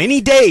 After many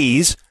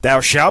days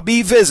thou shalt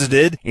be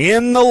visited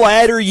in the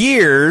latter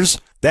years.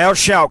 Thou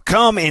shalt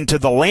come into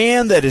the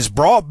land that is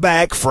brought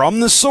back from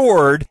the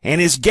sword,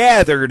 and is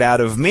gathered out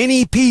of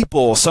many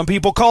people. Some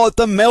people call it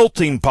the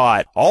melting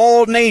pot.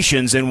 All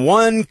nations in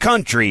one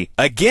country,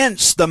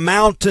 against the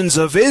mountains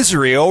of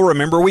Israel.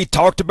 Remember, we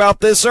talked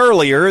about this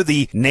earlier.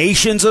 The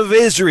nations of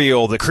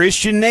Israel, the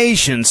Christian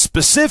nations,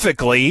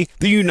 specifically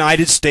the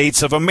United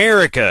States of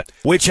America,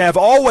 which have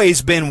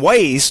always been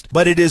waste,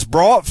 but it is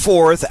brought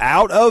forth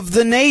out of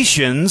the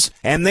nations,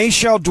 and they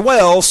shall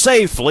dwell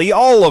safely,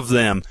 all of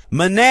them.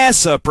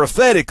 Manasseh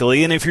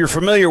prophetically, and if you're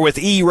familiar with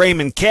E.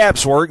 Raymond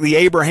Capp's work, the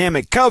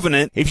Abrahamic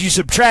Covenant, if you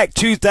subtract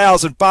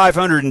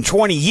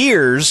 2,520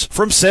 years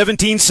from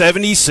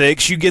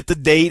 1776, you get the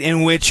date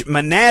in which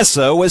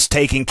Manasseh was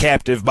taken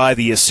captive by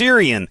the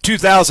Assyrian.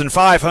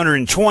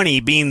 2,520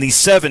 being the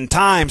 7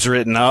 times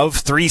written of,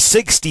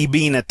 360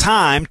 being a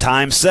time,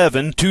 times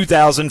 7,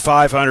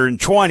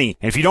 2,520.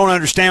 And if you don't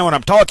understand what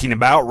I'm talking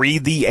about,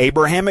 read the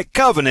Abrahamic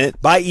Covenant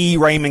by E.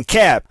 Raymond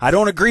Capp. I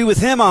don't agree with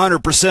him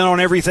 100% on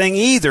everything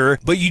either,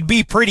 but you'd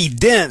be pretty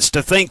dense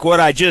to think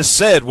what I just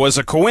said was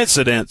a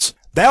coincidence.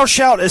 Thou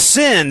shalt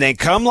ascend and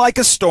come like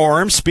a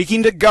storm,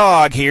 speaking to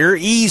Gog here,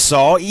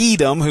 Esau,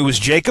 Edom, who was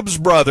Jacob's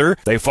brother.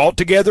 They fought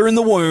together in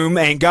the womb,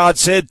 and God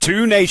said,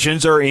 2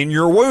 nations are in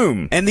your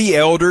womb, and the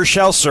elder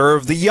shall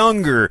serve the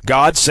younger.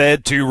 God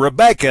said to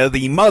Rebekah,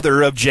 the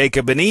mother of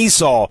Jacob and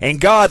Esau.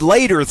 And God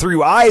later,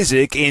 through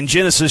Isaac, in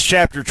Genesis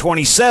chapter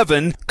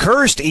 27,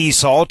 cursed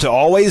Esau to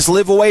always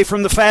live away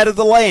from the fat of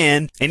the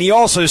land. And he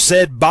also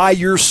said, by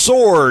your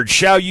sword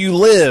shall you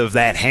live,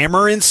 that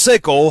hammer and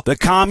sickle, the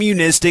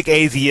communistic,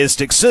 atheistic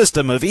atheistic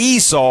system of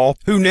Esau,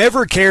 who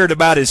never cared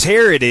about his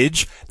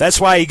heritage.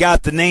 That's why he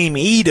got the name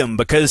Edom,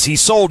 because he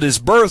sold his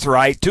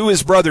birthright to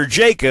his brother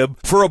Jacob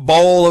for a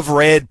bowl of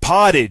red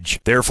pottage.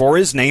 Therefore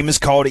his name is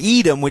called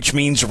Edom, which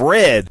means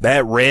red.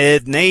 That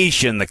red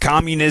nation, the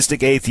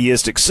communistic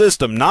atheistic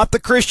system, not the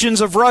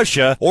Christians of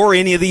Russia or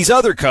any of these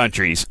other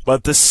countries,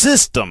 but the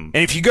system.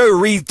 And if you go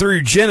read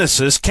through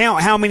Genesis,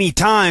 count how many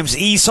times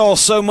Esau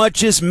so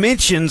much as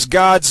mentions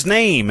God's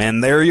name,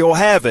 and there you'll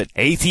have it.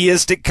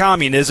 Atheistic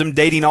communism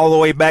dating all the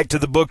way back to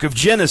the book of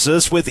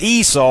Genesis with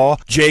Esau,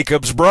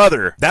 Jacob's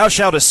brother. Thou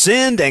shalt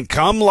ascend and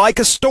come like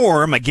a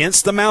storm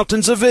against the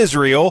mountains of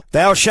Israel.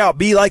 Thou shalt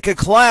be like a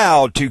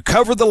cloud to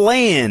cover the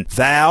land,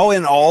 thou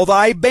and all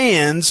thy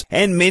bands,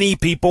 and many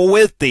people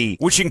with thee,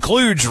 which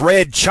includes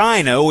Red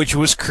China, which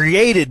was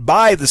created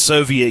by the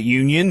Soviet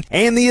Union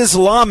and the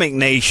Islamic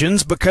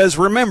nations, because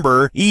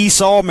remember,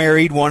 Esau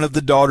married one of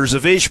the daughters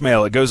of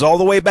Ishmael. It goes all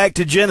the way back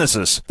to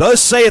Genesis.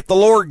 Thus saith the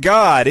Lord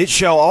God, it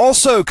shall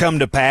also come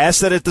to pass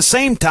that at the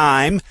same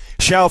time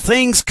shall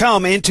things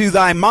come into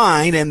thy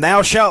mind, and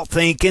thou shalt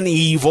think an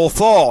evil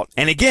thought.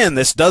 And again,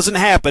 this doesn't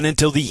happen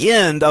until the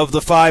end of the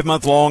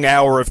 5-month-long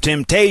hour of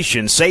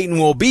temptation. Satan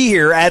will be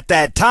here at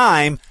that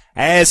time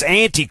as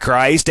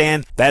Antichrist,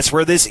 and that's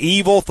where this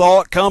evil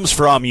thought comes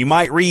from. You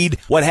might read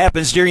what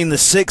happens during the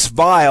 6th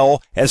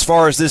vial as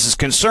far as this is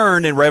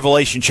concerned in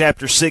Revelation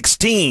chapter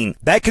 16.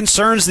 That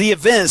concerns the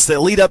events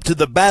that lead up to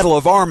the Battle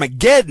of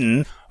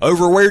Armageddon,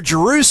 over where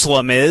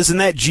Jerusalem is in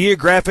that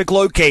geographic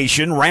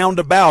location round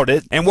about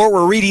it. And what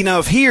we're reading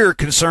of here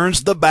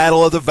concerns the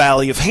Battle of the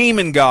Valley of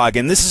Hamon-Gog.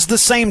 And this is the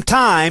same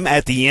time,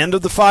 at the end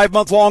of the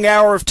 5-month-long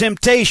hour of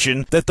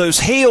temptation, that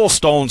those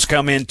hailstones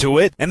come into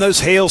it. And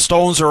those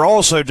hailstones are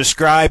also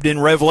described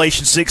in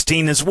Revelation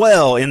 16 as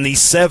well, in the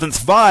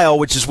 7th vial,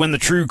 which is when the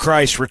true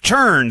Christ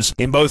returns,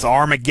 in both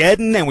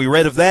Armageddon, and we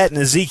read of that in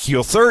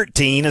Ezekiel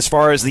 13, as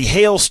far as the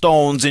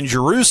hailstones in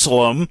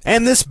Jerusalem,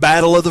 and this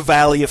Battle of the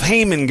Valley of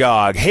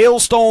Hamon-Gog.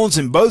 Hailstones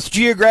in both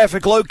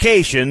geographic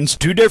locations,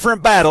 two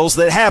different battles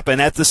that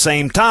happen at the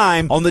same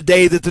time on the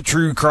day that the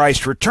true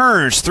Christ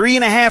returns,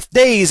 3.5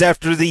 days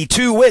after the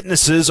two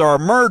witnesses are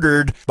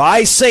murdered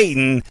by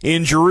Satan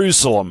in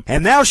Jerusalem.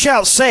 And thou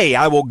shalt say,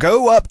 I will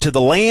go up to the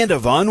land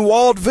of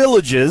unwalled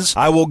villages,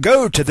 I will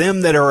go to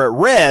them that are at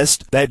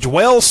rest, that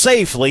dwell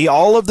safely,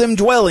 all of them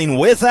dwelling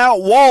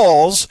without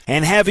walls,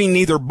 and having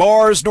neither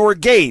bars nor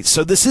gates.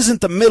 So this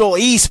isn't the Middle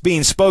East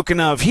being spoken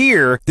of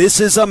here,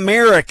 this is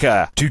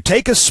America. To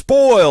take a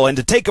spoil and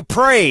to take a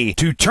prey,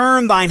 to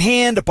turn thine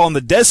hand upon the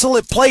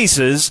desolate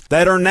places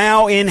that are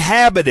now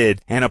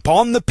inhabited, and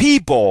upon the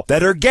people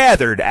that are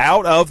gathered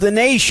out of the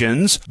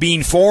nations,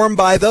 being formed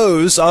by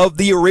those of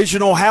the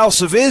original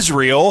house of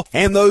Israel,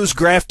 and those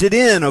grafted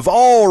in of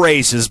all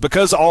races,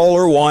 because all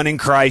are one in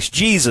Christ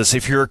Jesus.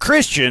 If you're a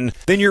Christian,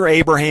 then you're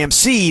Abraham's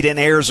seed and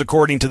heirs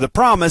according to the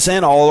promise,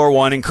 and all are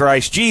one in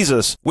Christ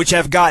Jesus, which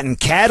have gotten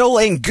cattle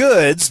and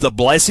goods, the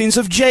blessings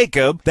of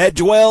Jacob, that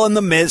dwell in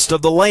the midst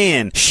of the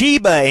land.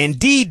 Sheba and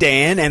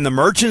Dedan and the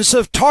merchants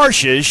of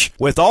Tarshish,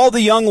 with all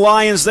the young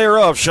lions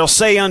thereof, shall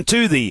say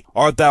unto thee,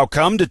 Art thou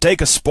come to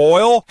take a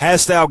spoil?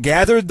 Hast thou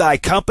gathered thy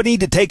company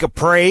to take a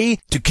prey,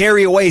 to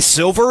carry away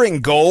silver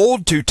and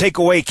gold, to take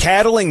away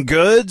cattle and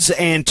goods,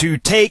 and to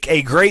take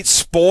a great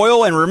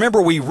spoil? And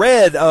remember, we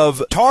read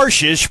of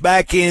Tarshish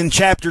back in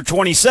chapter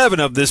 27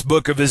 of this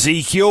book of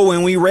Ezekiel,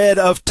 when we read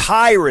of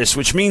Tyrus,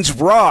 which means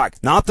rock,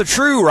 not the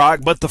true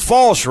rock, but the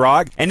false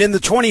rock. And in the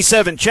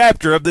 27th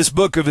chapter of this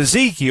book of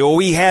Ezekiel,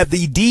 we have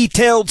the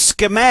detailed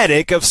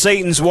schematic of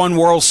Satan's one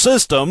world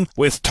system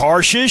with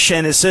Tarshish,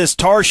 and it says,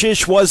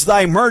 Tarshish was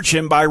thy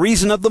merchant by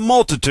reason of the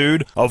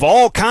multitude of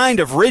all kind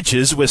of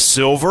riches, with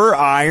silver,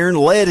 iron,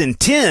 lead, and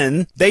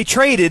tin, they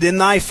traded in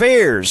thy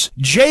fairs.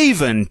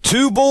 Javan,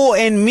 Tubal,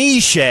 and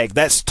Meshach,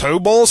 that's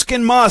Tobolsk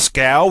and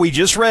Moscow, we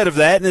just read of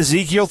that in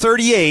Ezekiel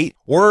 38,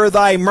 were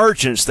thy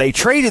merchants. They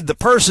traded the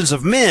persons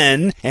of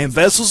men and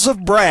vessels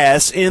of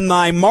brass in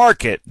thy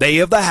market. They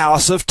of the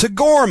house of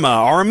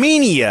Togarmah,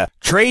 Armenia,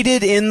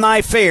 traded in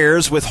thy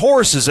fairs with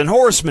horses and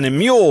horsemen and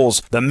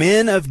mules. The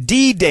men of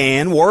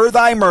Dedan were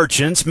thy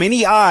merchants.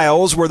 Many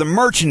isles were the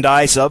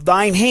merchandise of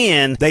thine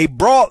hand. They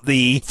brought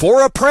thee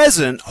for a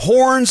present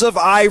horns of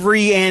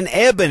ivory and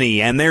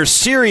ebony. And there's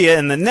Syria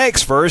in the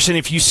next verse. And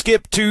if you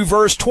skip to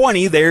verse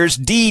 20, there's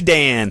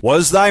Dedan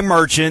was thy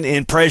merchant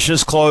in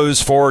precious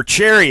clothes for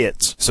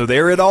chariots. So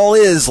there it all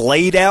is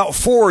laid out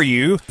for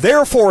you.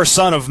 Therefore,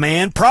 son of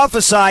man,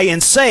 prophesy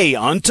and say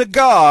unto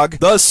Gog,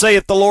 Thus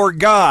saith the Lord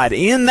God,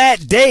 In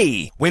that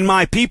day, when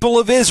my people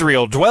of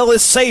Israel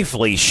dwelleth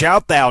safely,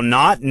 shalt thou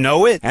not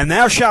know it? And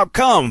thou shalt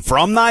come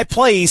from thy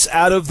place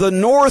out of the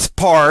north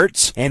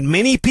parts, and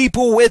many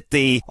people with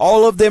thee,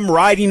 all of them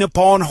riding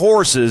upon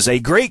horses, a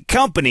great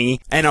company,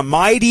 and a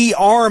mighty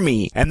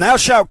army. And thou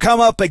shalt come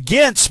up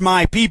against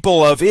my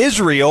people of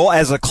Israel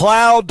as a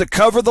cloud to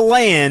cover the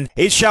land.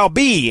 It shall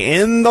be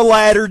in the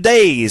latter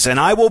days, and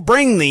I will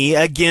bring thee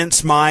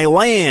against my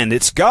land.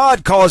 It's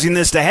God causing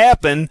this to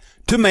happen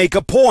to make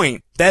a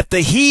point. that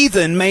the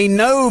heathen may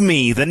know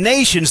me, the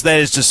nations, that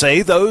is to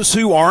say, those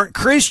who aren't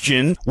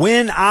Christian,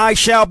 when I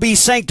shall be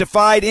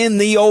sanctified in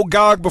thee, O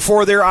Gog,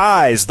 before their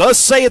eyes. Thus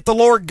saith the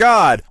Lord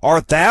God,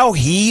 art thou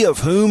he of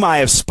whom I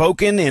have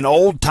spoken in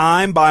old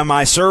time by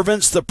my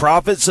servants the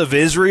prophets of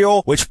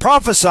Israel, which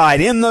prophesied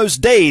in those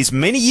days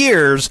many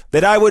years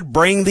that I would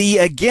bring thee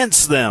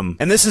against them?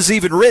 And this is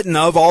even written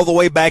of all the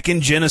way back in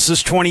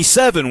Genesis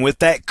 27, with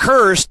that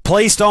curse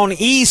placed on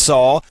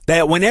Esau,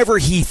 that whenever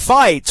he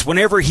fights,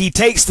 whenever he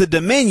takes the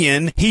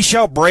dominion, he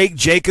shall break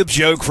Jacob's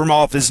yoke from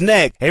off his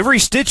neck. Every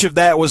stitch of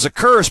that was a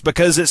curse,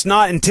 because it's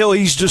not until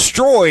he's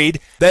destroyed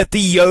that the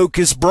yoke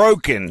is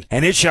broken.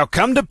 And it shall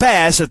come to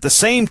pass at the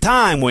same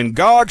time, when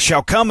Gog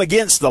shall come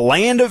against the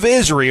land of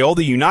Israel,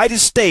 the United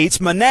States,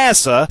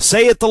 Manasseh,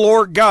 saith the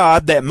Lord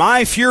God, that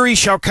my fury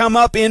shall come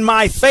up in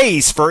my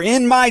face, for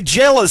in my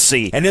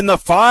jealousy and in the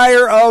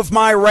fire of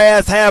my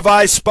wrath have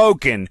I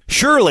spoken.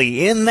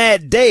 Surely in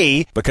that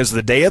day, because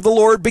the day of the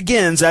Lord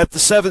begins at the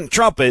seventh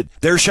trumpet,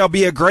 there shall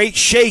be a great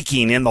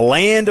shaking in the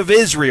land of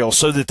Israel,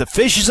 so that the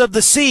fishes of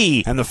the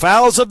sea, and the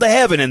fowls of the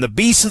heaven, and the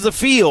beasts of the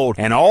field,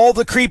 and all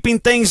the creeping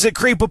things that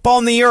creep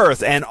upon the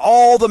earth, and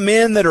all the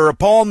men that are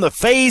upon the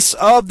face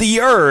of the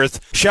earth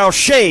shall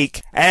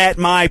shake at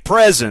my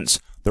presence.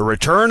 The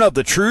return of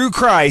the true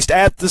Christ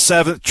at the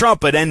seventh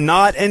trumpet, and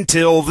not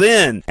until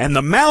then. And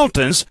the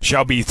mountains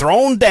shall be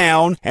thrown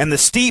down, and the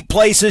steep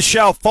places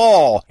shall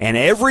fall, and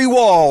every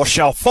wall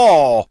shall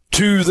fall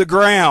to the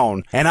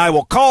ground. And I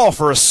will call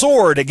for a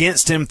sword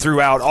against him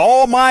throughout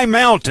all my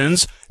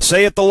mountains,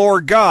 saith the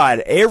Lord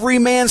God. Every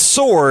man's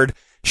sword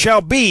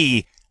shall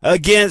be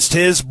against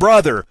his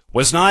brother.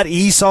 Was not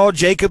Esau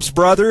Jacob's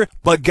brother?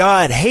 But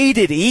God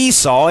hated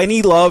Esau, and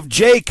he loved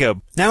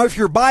Jacob. Now, if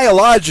you're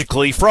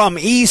biologically from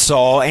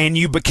Esau and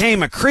you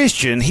became a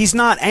Christian, he's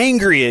not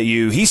angry at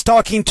you. He's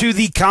talking to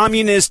the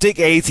communistic,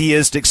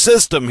 atheistic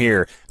system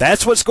here.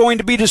 That's what's going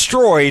to be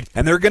destroyed,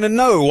 and they're going to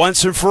know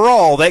once and for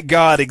all that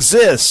God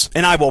exists.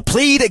 And I will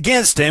plead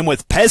against him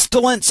with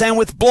pestilence and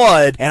with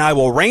blood, and I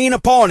will rain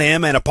upon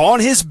him and upon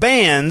his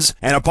bands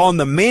and upon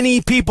the many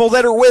people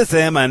that are with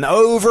him an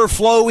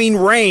overflowing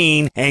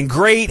rain and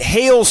great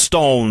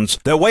hailstones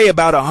that weigh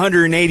about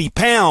 180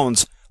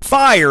 pounds,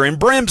 fire and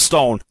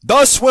brimstone.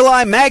 Thus will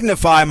I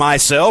magnify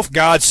myself,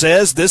 God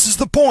says, this is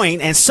the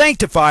point, and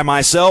sanctify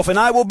myself, and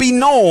I will be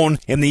known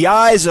in the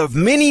eyes of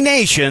many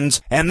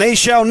nations, and they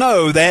shall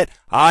know that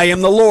I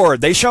am the Lord.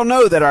 They shall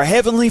know that our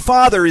Heavenly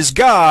Father is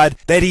God,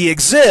 that He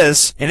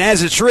exists, and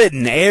as it's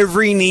written,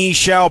 every knee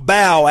shall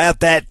bow at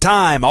that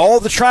time. All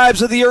the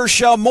tribes of the earth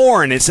shall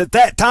mourn. It's at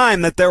that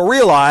time that they'll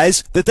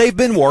realize that they've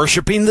been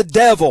worshiping the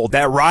devil,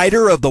 that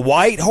rider of the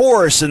white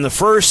horse in the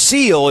first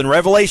seal in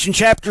Revelation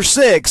chapter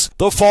 6,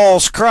 the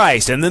false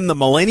Christ. And then the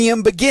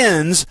millennium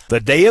begins, the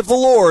day of the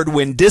Lord,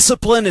 when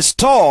discipline is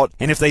taught,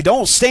 and if they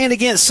don't stand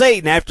against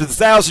Satan after the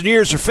 1,000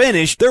 years are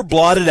finished, they're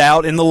blotted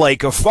out in the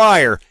lake of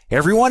fire.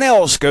 Everyone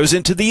else goes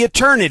into the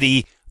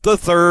eternity, the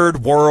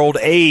third world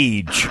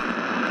age.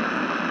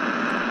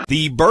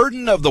 The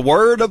burden of the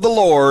word of the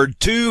Lord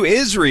to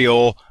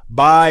Israel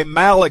by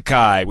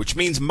Malachi, which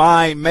means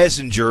my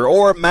messenger,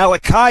 or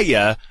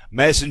Malachiah,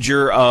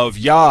 messenger of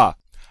Yah.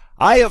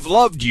 I have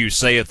loved you,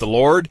 saith the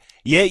Lord,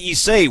 yet ye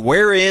say,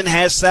 wherein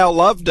hast thou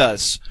loved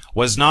us?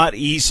 Was not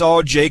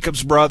Esau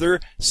Jacob's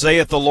brother,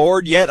 saith the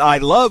Lord? Yet I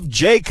loved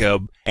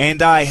Jacob,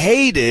 and I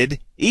hated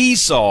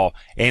Esau,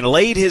 and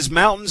laid his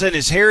mountains and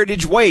his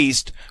heritage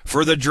waste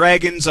for the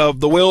dragons of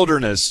the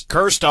wilderness.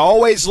 Cursed to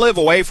always live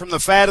away from the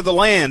fat of the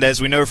land,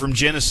 as we know from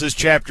Genesis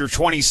chapter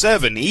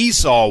 27.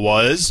 Esau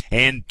was,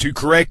 and to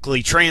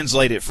correctly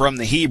translate it from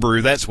the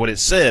Hebrew, that's what it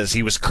says.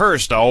 He was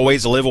cursed to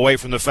always live away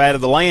from the fat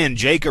of the land.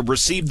 Jacob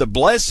received the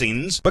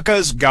blessings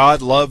because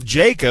God loved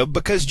Jacob,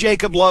 because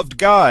Jacob loved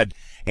God.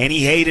 And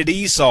he hated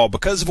Esau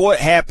because of what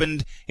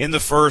happened in the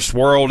first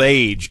world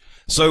age.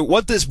 So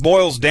what this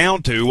boils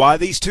down to, why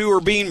these two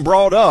are being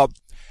brought up,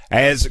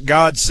 as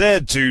God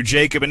said to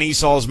Jacob and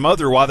Esau's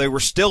mother while they were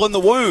still in the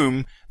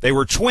womb, they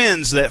were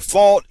twins that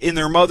fought in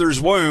their mother's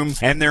womb,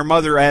 and their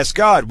mother asked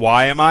God,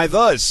 why am I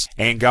thus?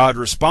 And God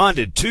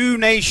responded, 2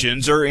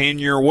 nations are in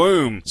your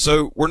womb.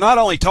 So we're not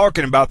only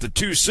talking about the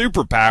 2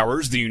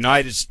 superpowers, the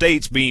United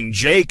States being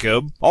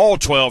Jacob, all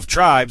 12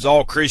 tribes,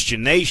 all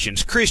Christian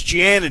nations,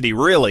 Christianity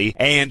really,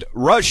 and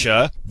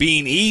Russia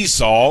being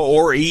Esau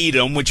or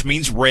Edom, which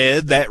means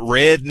red, that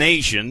red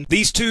nation.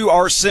 These 2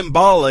 are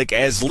symbolic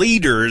as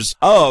leaders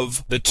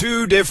of the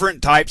 2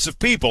 different types of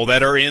people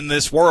that are in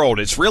this world.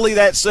 It's really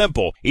that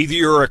simple. Either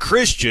you're a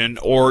Christian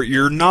or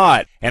you're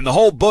not. And the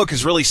whole book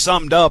is really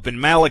summed up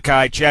in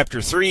Malachi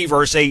chapter 3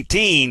 verse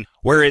 18,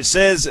 where it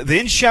says,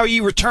 Then shall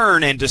ye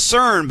return and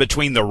discern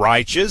between the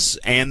righteous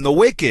and the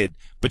wicked,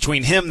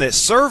 between him that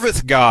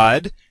serveth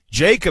God,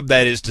 Jacob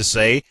that is to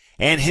say,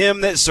 and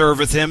him that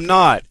serveth him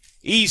not,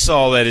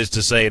 Esau that is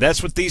to say.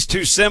 That's what these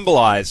 2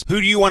 symbolize.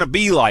 Who do you want to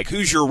be like?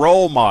 Who's your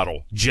role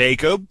model?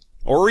 Jacob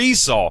or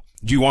Esau?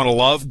 Do you want to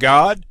love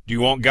God? Do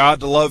you want God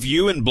to love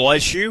you and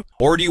bless you?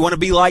 Or do you want to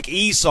be like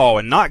Esau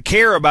and not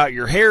care about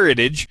your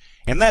heritage?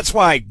 And that's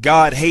why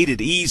God hated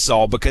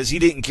Esau, because he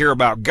didn't care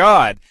about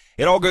God.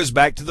 It all goes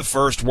back to the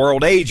first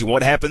world age and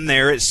what happened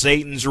there at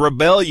Satan's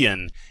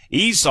rebellion.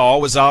 Esau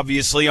was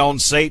obviously on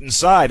Satan's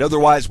side.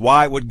 Otherwise,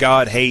 why would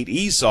God hate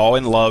Esau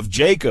and love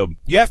Jacob?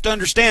 You have to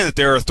understand that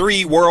there are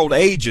 3 world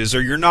ages,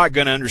 or you're not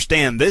going to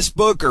understand this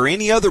book or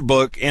any other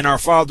book in our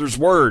Father's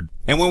Word.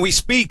 And when we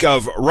speak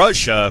of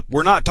Russia,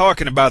 we're not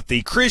talking about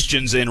the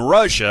Christians in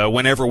Russia.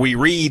 Whenever we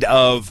read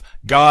of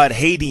God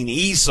hating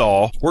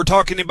Esau, we're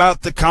talking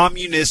about the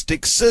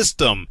communistic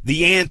system,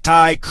 the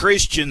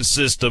anti-Christian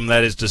system,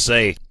 that is to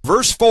say.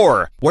 Verse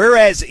 4,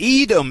 whereas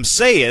Edom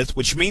saith,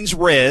 which means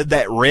red,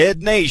 that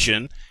red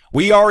nation,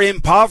 we are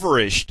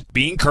impoverished,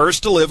 being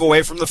cursed to live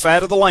away from the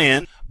fat of the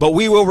land, but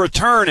we will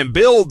return and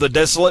build the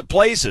desolate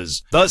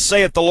places. Thus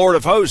saith the Lord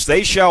of hosts,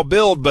 they shall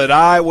build, but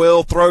I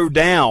will throw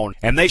down,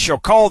 and they shall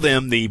call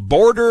them the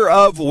border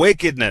of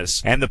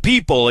wickedness, and the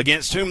people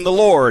against whom the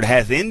Lord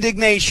hath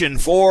indignation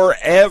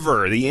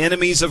forever. The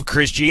enemies of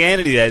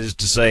Christianity, that is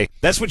to say.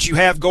 That's what you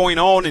have going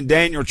on in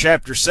Daniel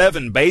chapter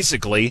 7,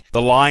 basically.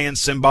 The lion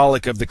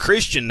symbolic of the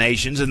Christian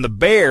nations, and the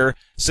bear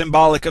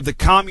symbolic of the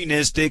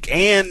communistic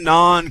and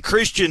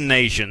non-Christian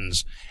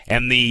nations.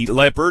 And the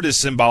leopard is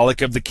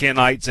symbolic of the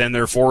Kenites and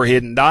their 4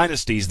 hidden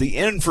dynasties, the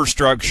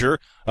infrastructure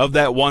of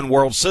that one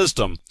world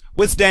system,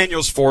 with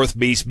Daniel's 4th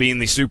beast being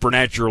the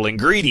supernatural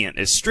ingredient.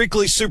 It's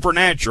strictly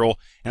supernatural,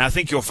 and I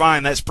think you'll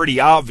find that's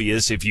pretty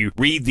obvious if you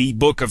read the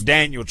book of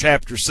Daniel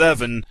chapter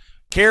 7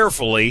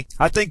 carefully.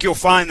 I think you'll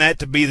find that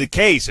to be the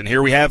case. And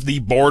here we have the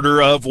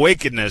border of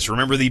wickedness.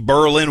 Remember the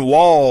Berlin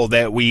Wall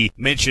that we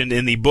mentioned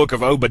in the book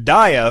of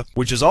Obadiah,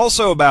 which is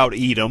also about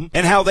Edom,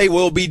 and how they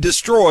will be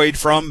destroyed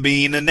from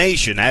being a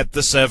nation at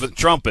the 7th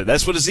trumpet.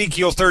 That's what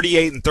Ezekiel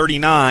 38 and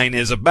 39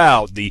 is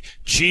about. The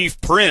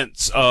chief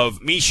prince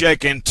of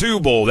Meshech and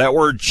Tubal. That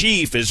word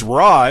chief is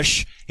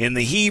Rosh in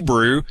the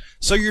Hebrew.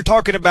 So you're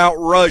talking about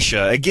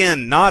Russia.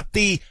 Again, not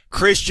the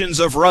Christians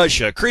of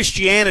Russia.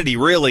 Christianity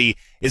really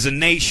is a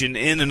nation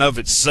in and of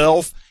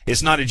itself.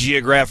 It's not a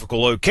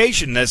geographical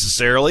location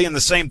necessarily, and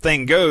the same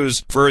thing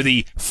goes for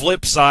the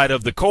flip side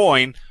of the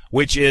coin,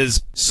 which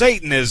is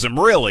Satanism,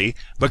 really,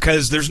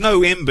 because there's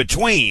no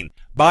in-between.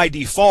 By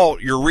default,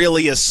 you're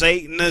really a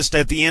Satanist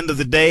at the end of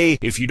the day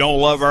if you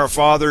don't love our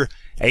Father.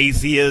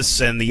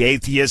 Atheists and the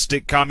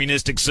atheistic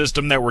communistic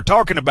system that we're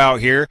talking about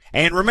here.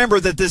 And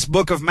remember that this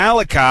book of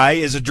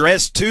Malachi is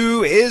addressed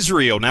to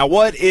Israel. Now,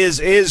 what is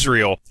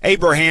Israel?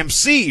 Abraham's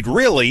seed,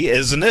 really,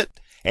 isn't it?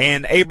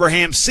 And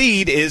Abraham's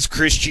seed is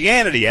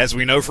Christianity, as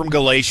we know from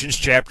Galatians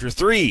chapter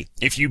 3.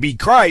 If you be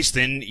Christ,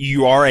 then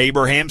you are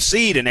Abraham's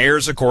seed and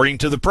heirs according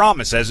to the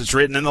promise, as it's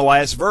written in the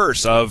last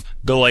verse of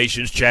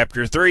Galatians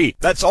chapter 3.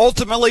 That's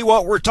ultimately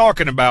what we're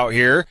talking about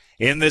here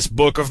in this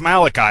book of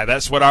Malachi.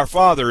 That's what our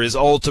Father is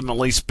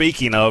ultimately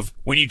speaking of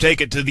when you take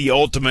it to the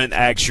ultimate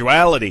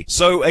actuality.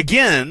 So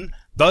again,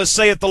 thus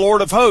saith the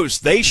Lord of hosts,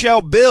 they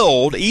shall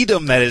build,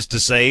 Edom that is to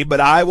say,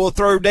 but I will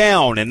throw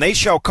down, and they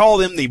shall call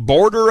them the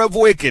border of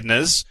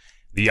wickedness,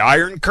 the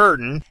iron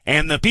curtain,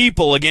 and the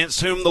people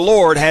against whom the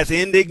Lord hath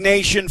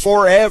indignation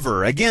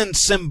forever. Again,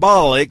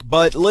 symbolic,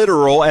 but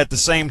literal at the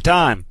same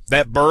time.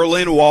 That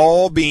Berlin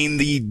Wall being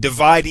the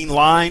dividing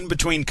line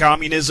between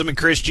communism and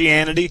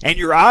Christianity. And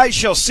your eyes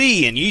shall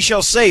see, and ye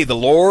shall say, the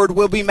Lord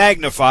will be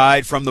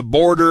magnified from the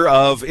border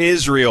of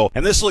Israel.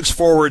 And this looks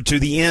forward to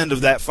the end of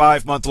that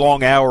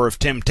 5-month-long hour of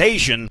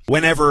temptation,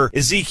 whenever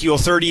Ezekiel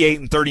 38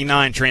 and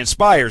 39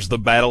 transpires, the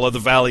battle of the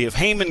valley of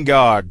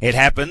Hamon-Gog. It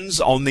happens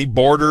on the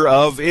border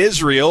of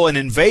Israel, an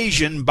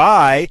invasion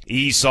by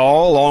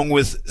Esau, along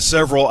with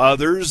several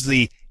others,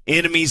 the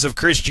enemies of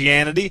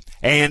Christianity,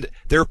 and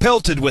they're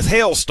pelted with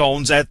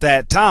hailstones at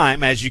that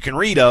time, as you can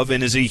read of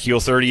in Ezekiel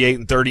 38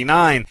 and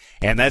 39,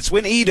 and that's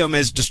when Edom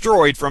is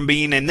destroyed from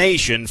being a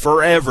nation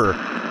forever.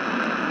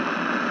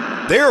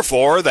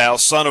 Therefore, thou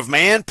son of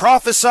man,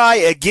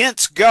 prophesy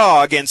against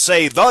Gog, and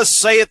say, Thus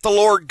saith the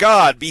Lord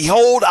God,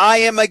 Behold, I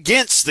am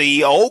against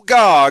thee, O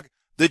Gog,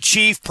 the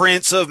chief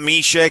prince of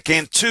Meshech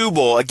and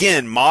Tubal.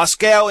 Again,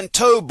 Moscow and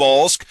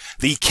Tobolsk,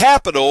 the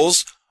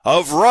capitals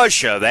of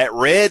Russia, that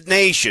red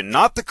nation,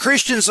 not the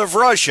Christians of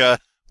Russia,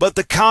 but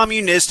the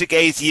communistic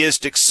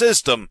atheistic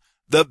system,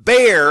 the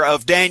bear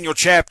of Daniel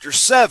chapter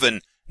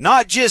 7,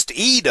 not just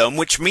Edom,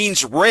 which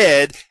means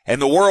red,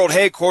 and the world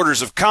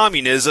headquarters of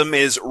communism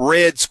is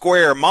Red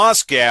Square,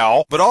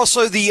 Moscow, but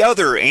also the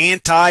other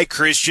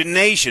anti-Christian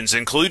nations,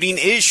 including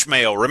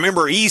Ishmael.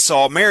 Remember,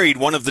 Esau married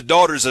one of the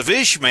daughters of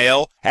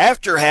Ishmael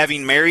after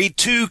having married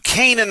 2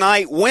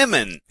 Canaanite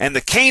women, and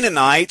the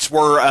Canaanites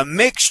were a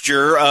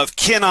mixture of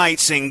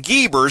Kenites and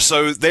Gebers,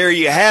 so there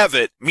you have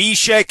it.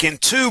 Meshech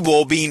and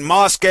Tubal being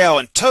Moscow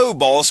and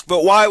Tobolsk,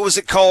 but why was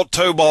it called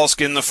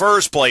Tobolsk in the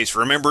first place?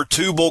 Remember,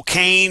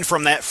 Tubal-Cain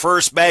from that that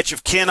first batch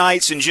of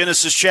Kenites in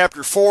Genesis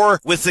chapter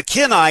 4, with the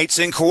Kenites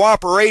in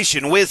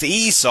cooperation with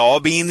Esau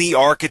being the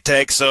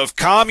architects of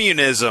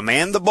communism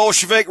and the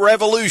Bolshevik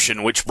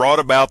Revolution, which brought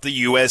about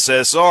the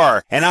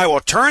USSR. And I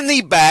will turn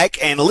thee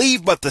back and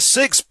leave but the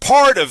sixth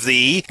part of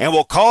thee, and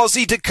will cause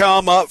thee to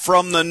come up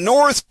from the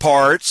north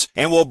parts,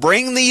 and will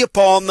bring thee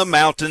upon the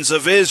mountains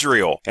of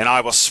Israel. And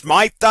I will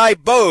smite thy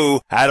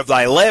bow out of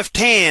thy left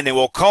hand, and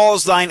will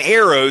cause thine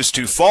arrows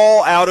to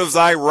fall out of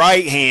thy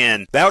right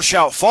hand. Thou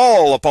shalt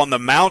fall upon the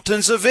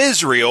mountains of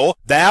Israel,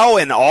 thou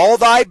and all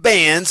thy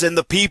bands, and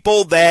the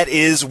people that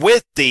is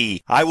with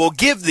thee. I will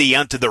give thee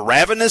unto the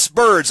ravenous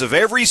birds of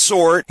every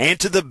sort, and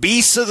to the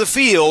beasts of the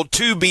field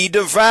to be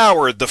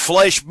devoured. The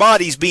flesh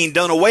bodies being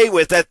done away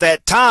with at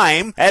that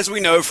time, as we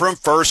know from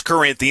 1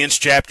 Corinthians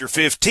chapter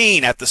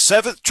 15. At the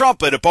seventh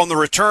trumpet, upon the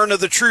return of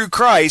the true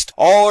Christ,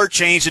 all are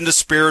changed into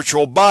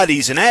spiritual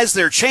bodies, and as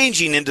they're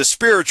changing into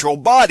spiritual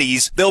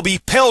bodies, they'll be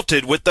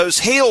pelted with those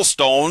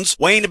hailstones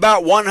weighing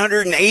about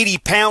 180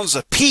 pounds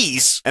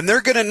apiece, and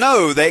they're going to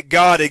know that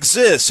God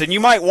exists. And you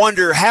might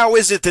wonder, how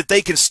is it that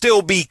they can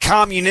still be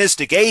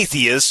communistic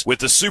atheists with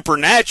the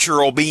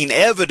supernatural being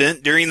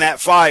evident during that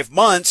 5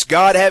 months,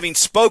 God having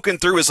spoken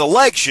through his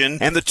election,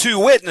 and the two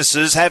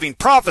witnesses having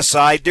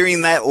prophesied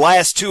during that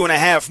last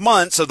 2.5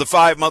 months of the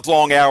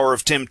 5-month-long hour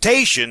of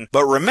temptation?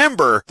 But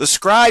remember, the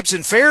scribes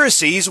and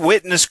Pharisees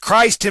witnessed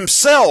Christ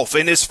himself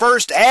in his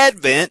first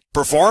advent,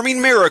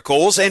 performing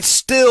miracles, and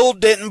still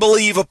didn't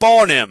believe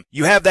upon him.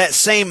 You have that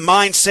same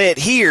mindset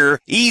here.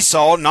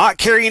 Esau not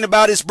caring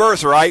about his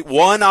birthright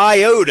one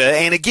iota,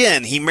 and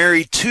again, he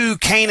married 2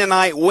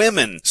 Canaanite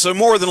women. So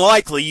more than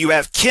likely, you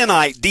have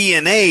Kenite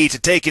DNA to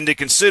take into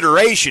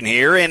consideration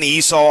here, and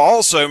Esau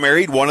also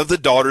married one of the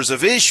daughters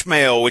of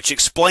Ishmael, which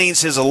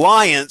explains his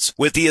alliance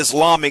with the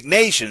Islamic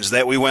nations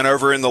that we went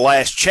over in the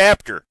last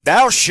chapter.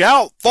 Thou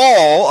shalt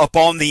fall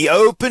upon the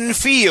open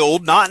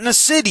field, not in a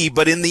city,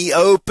 but in the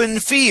open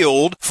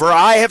field, for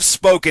I have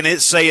spoken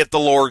it, saith the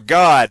Lord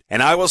God.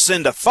 And I will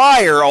send a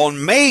fire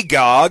on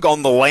Magog,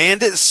 on the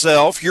land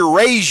itself,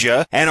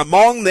 Eurasia, and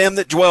among them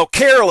that dwell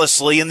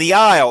carelessly in the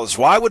isles.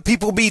 Why would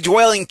people be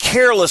dwelling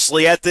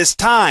carelessly at this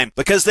time?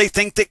 Because they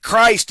think that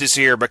Christ is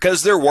here,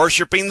 because they're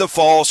worshiping the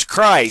false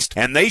Christ.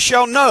 And they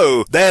shall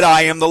know that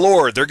I am the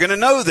Lord. They're going to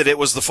know that it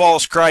was the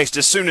false Christ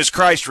as soon as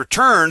Christ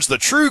returns, the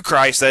true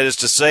Christ, that is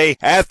to say,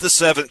 at the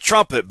seventh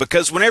trumpet.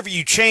 Because whenever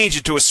you change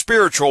into a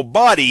spiritual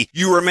body,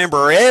 you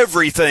remember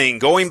everything,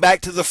 going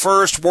back to the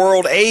first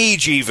world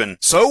age even.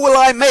 So will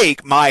I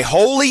make my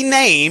holy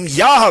name,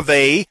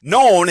 Yahweh,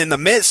 known in the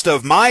midst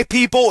of my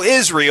people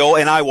Israel,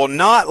 and I will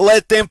not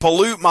let them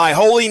pollute my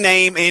holy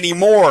name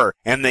anymore.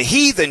 And the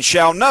heathen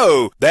shall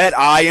know that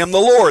I am the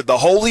Lord, the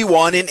Holy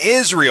One in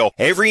Israel.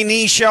 Every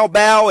knee shall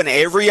bow, and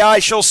every eye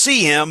shall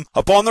see him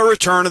upon the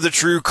return of the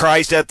true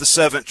Christ at the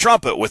seventh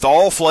trumpet, with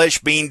all flesh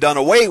being done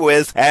away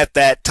with at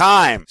that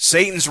time.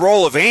 Satan's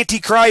role of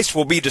Antichrist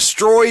will be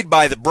destroyed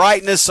by the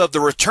brightness of the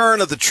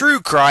return of the true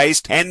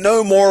Christ, and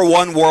no more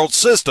one world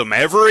system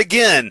ever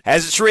again.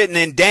 As it's written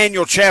in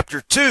Daniel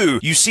chapter 2,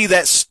 you see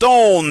that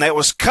stone that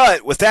was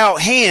cut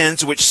without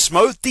hands, which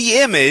smote the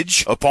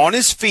image upon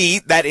his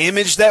feet, that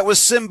image that was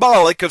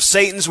symbolic of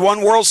Satan's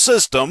one world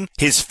system,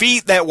 his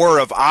feet that were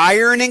of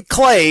iron and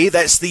clay,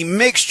 that's the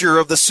mixture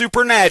of the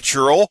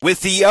supernatural,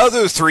 with the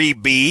other 3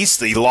 beasts,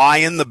 the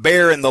lion, the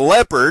bear, and the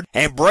leopard,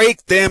 and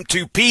break them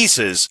to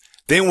pieces.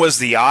 Then was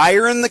the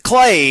iron, the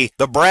clay,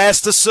 the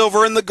brass, the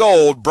silver, and the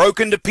gold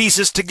broken to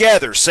pieces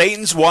together.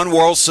 Satan's one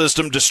world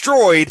system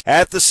destroyed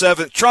at the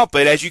seventh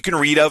trumpet, as you can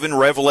read of in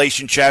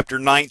Revelation chapter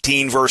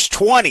 19, verse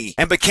 20.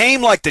 And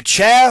became like the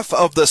chaff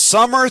of the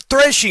summer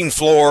threshing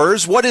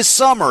floors. What is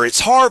summer? It's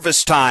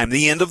harvest time,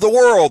 the end of the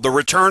world, the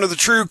return of the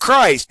true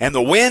Christ. And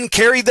the wind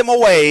carried them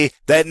away,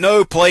 that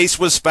no place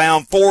was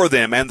found for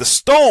them. And the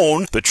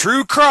stone, the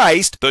true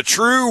Christ, the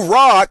true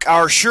rock,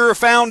 our sure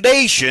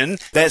foundation,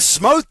 that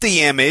smote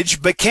the image,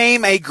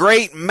 became a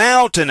great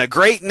mountain, a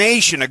great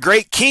nation, a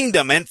great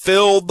kingdom, and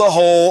filled the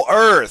whole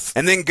earth.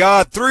 And then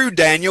God, through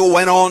Daniel,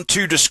 went on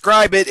to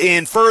describe it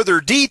in further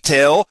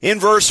detail in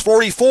verse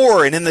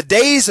 44. And in the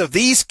days of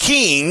these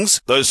kings,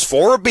 those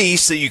 4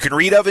 beasts that you can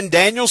read of in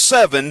Daniel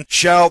 7,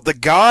 shall the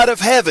God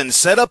of heaven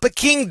set up a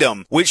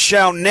kingdom which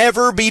shall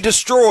never be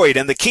destroyed,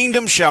 and the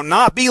kingdom shall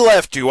not be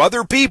left to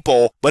other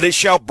people, but it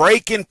shall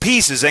break in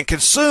pieces and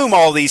consume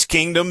all these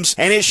kingdoms,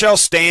 and it shall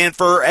stand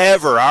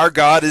forever. Our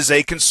God is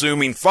a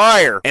consuming fire.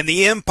 And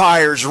the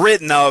empires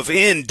written of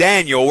in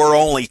Daniel were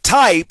only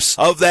types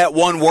of that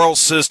one world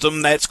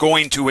system that's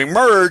going to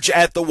emerge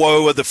at the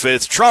woe of the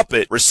 5th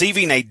trumpet,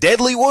 receiving a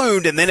deadly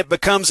wound, and then it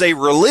becomes a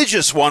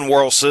religious one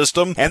world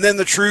system, and then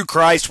the true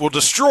Christ will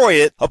destroy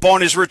it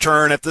upon his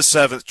return at the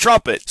 7th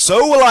trumpet.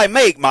 So will I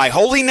make my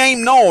holy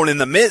name known in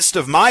the midst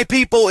of my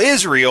people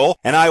Israel,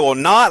 and I will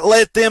not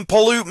let them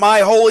pollute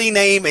my holy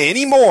name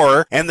any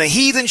more, and the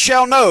heathen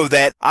shall know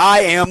that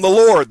I am the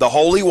Lord, the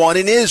Holy One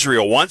in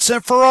Israel, once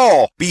and for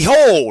all.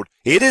 Behold,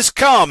 It is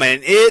come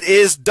and it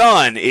is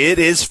done. It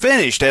is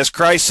finished, as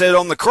Christ said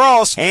on the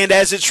cross, and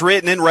as it's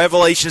written in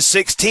Revelation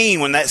 16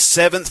 when that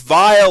seventh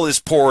vial is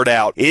poured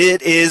out.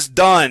 It is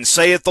done,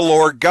 saith the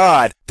Lord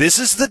God. This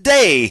is the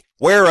day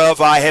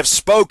whereof I have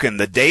spoken,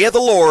 the day of the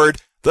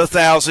Lord, the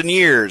 1,000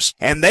 years.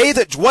 And they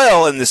that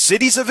dwell in the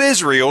cities of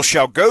Israel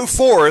shall go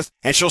forth,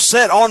 and shall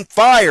set on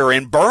fire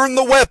and burn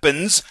the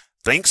weapons.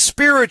 Think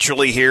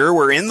spiritually here.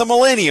 We're in the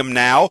millennium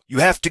now. You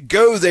have to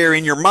go there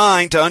in your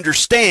mind to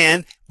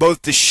understand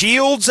both the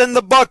shields and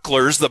the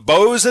bucklers, the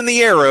bows and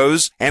the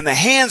arrows, and the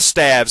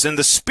handstaves and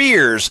the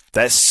spears.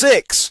 That's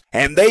 6.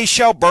 And they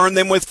shall burn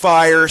them with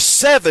fire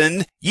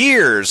 7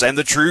 years. And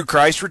the true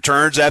Christ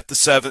returns at the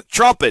 7th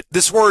trumpet.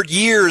 This word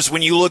years,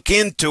 when you look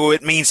into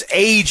it, means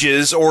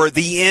ages, or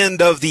the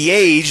end of the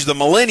age, the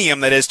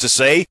millennium, that is to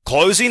say,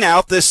 closing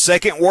out this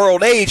second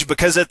world age,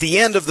 because at the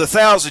end of the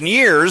 1,000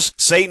 years,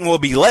 Satan will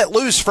be let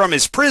loose from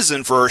his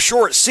prison for a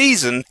short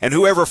season, and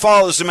whoever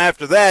follows him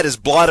after that is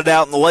blotted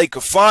out in the lake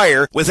of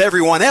fire, with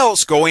everyone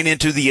else going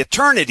into the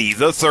eternity,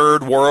 the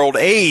third world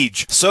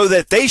age, so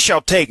that they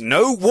shall take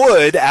no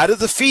wood out of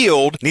the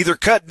field, neither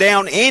cut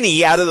down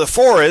any out of the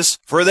forest,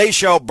 for they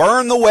shall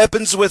burn the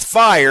weapons with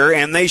fire,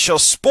 and they shall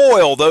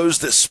spoil those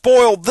that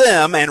spoiled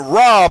them, and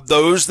rob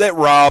those that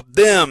robbed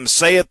them,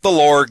 saith the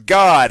Lord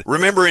God.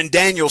 Remember in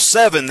Daniel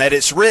 7 that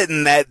it's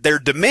written that their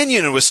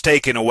dominion was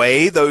taken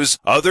away. Those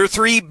other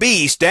 3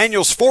 beasts,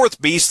 Daniel's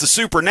 4th beast, the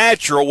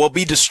supernatural, will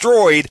be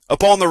destroyed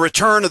upon the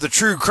return of the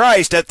true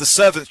Christ at the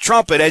 7th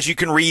trumpet, as you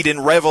can read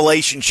in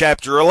Revelation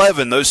chapter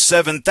 11. Those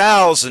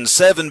 7,000,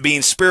 7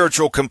 being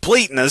spiritual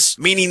completeness,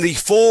 meaning the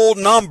full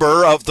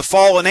number of the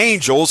fallen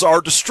angels are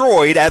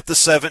destroyed at the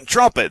 7th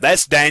trumpet.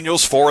 That's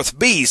Daniel's 4th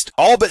beast.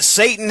 All but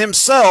Satan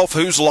himself,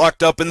 who's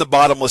locked up in the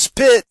bottomless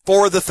pit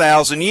for the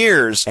 1,000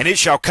 years. And it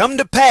shall come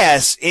to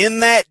pass in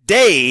that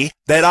day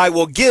that I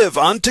will give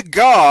unto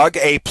Gog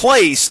a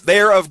place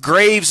there of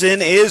graves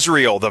in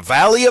Israel, the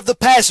valley of the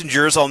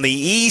passengers on the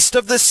east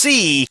of the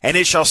sea, and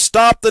it shall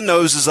stop the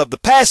noses of the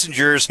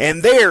passengers,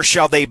 and there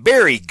shall they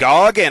bury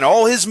Gog and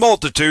all his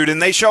multitude,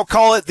 and they shall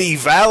call it the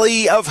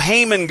valley of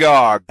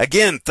Hamon-Gog.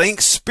 Again, think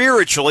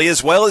spiritually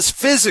as well as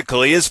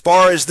physically as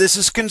far as this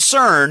is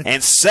concerned.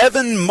 And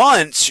 7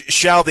 months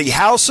shall the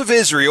house of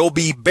Israel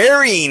be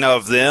burying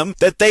of them,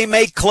 that they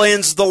may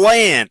cleanse the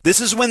land. This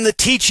is when the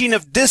teaching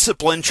of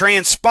discipline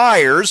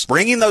transpires,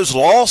 bringing those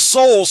lost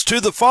souls to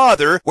the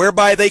Father,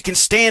 whereby they can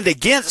stand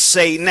against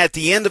Satan at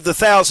the end of the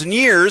 1,000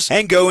 years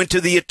and go into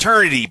the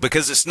eternity,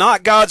 because it's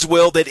not God's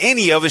will that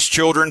any of his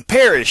children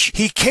perish.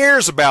 He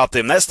cares about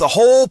them. That's the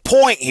whole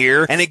point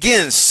here. And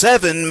again,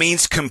 7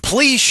 means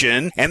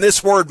completion, and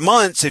this word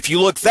months, if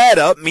you look that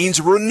up, means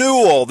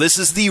renewal. This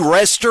is the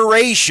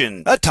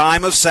restoration, a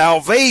time of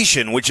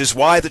salvation, which is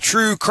why the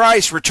true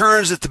Christ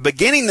returns at the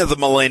beginning of the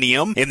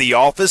millennium in the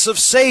office of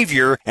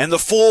Savior, and the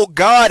full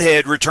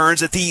Godhead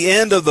returns at the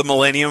end of the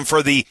millennium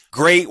for the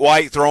great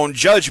white throne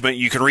judgment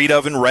you can read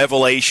of in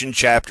Revelation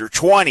chapter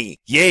 20.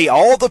 Yea,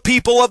 all the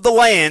people of the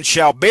land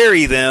shall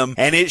bury them,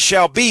 and it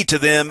shall be to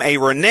them a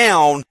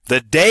renown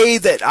the day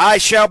that I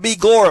shall be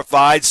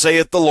glorified,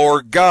 saith the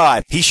Lord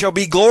God. He shall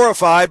be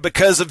glorified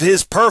because of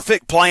his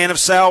perfect plan of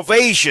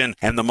salvation,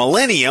 and the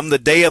millennium, the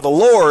day of the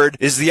Lord,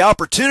 is the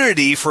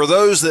opportunity for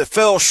those that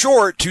fell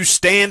short to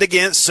stand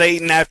against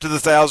Satan after the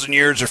 1,000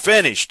 years are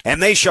finished.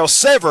 And they shall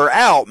sever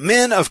out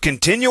men of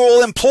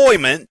continual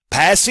employment,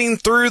 passing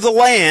through the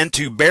land,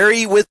 to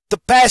bury with the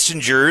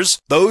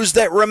passengers those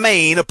that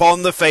remain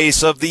upon the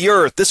face of the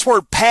earth. This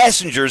word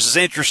passengers is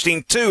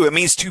interesting too. It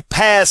means to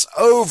pass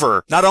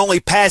over. Not only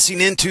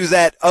passing into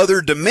that other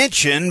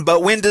dimension,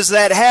 but when does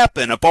that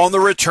happen? Upon the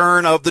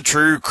return of the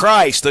true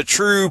Christ, the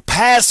true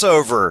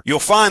Passover. You'll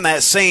find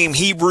that same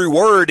Hebrew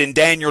word in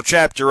Daniel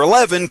chapter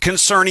 11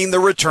 concerning the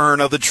return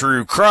of the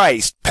true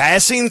Christ.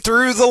 Passing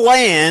through the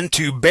land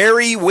to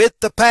bury with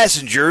the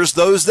passengers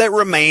those that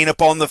remain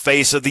upon the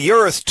face of the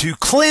earth, to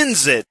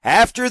cleanse it.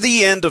 After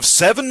the end of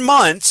 7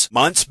 months,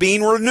 months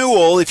being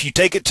renewal, if you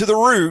take it to the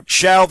root,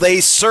 shall they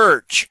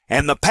search.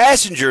 And the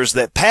passengers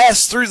that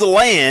pass through the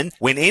land,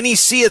 when any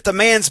seeth a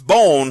man's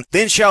bone,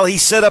 then shall he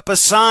set up a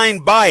sign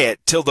by it,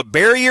 till the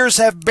buriers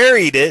have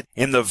buried it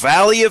in the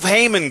valley of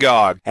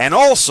Hamon-Gog. And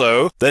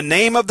also, the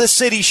name of the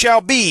city shall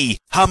be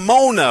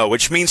Hamona,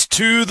 which means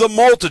to the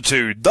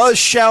multitude. Thus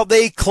shall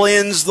they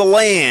cleanse the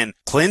land,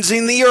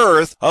 cleansing the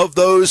earth of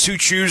those who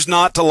choose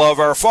not to love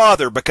our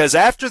Father. Because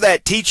after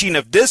that teaching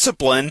of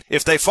discipline,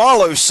 if they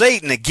follow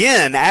Satan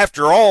again,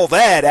 after all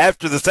that,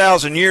 after the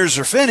 1,000 years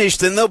are finished,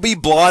 then they'll be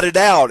blotted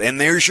out, and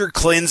there's your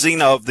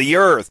cleansing of the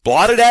earth.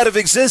 Blotted out of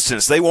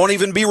existence. They won't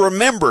even be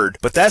remembered.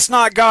 But that's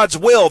not God's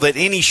will that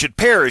any should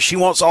perish. He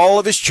wants all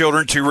of his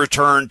children to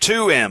return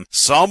to him.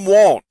 Some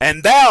won't.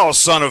 And thou,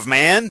 son of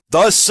man,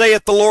 thus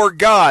saith the Lord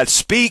God,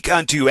 speak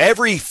unto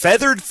every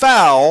feathered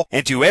fowl,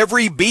 and to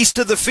every beast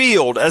of the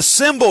field,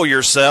 assemble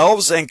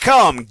yourselves, and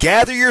come,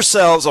 gather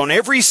yourselves on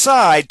every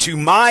side to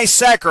my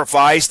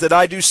sacrifice that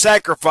I do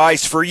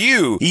sacrifice for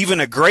you, even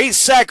a great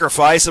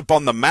sacrifice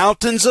upon the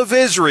mountains of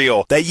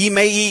Israel, that ye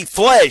may eat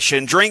flesh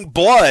and drink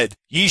blood.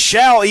 Ye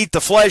shall eat the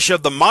flesh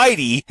of the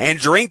mighty, and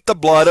drink the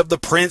blood of the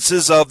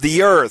princes of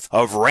the earth,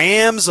 of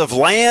rams, of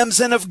lambs,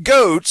 and of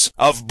goats,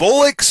 of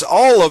bullocks,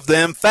 all of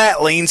them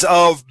fatlings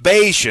of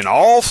Bashan,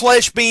 all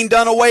flesh being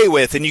done away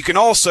with. And you can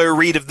also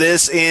read of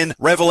this in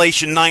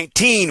Revelation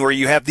 19, where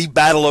you have the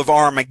Battle of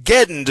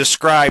Armageddon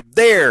described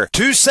there.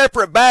 Two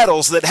separate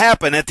battles that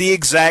happen at the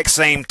exact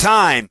same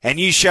time. And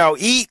ye shall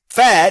eat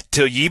fat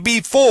till ye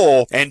be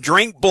full, and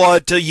drink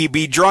blood till ye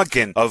be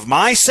drunken, of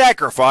my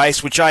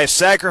sacrifice which I have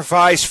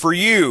sacrificed for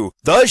you.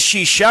 Thus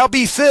ye shall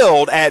be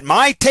filled at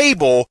my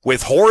table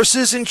with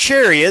horses and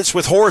chariots,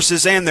 with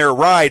horses and their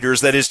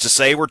riders, that is to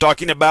say, we're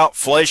talking about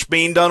flesh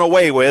being done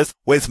away with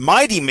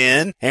mighty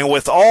men, and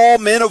with all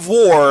men of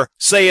war,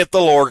 saith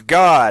the Lord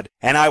God.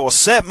 And I will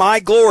set my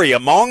glory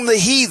among the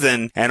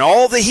heathen, and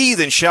all the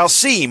heathen shall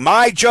see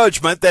my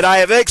judgment that I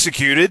have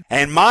executed,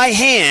 and my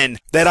hand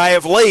that I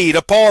have laid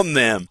upon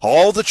them.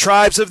 All the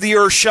tribes of the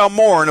earth shall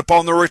mourn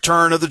upon the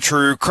return of the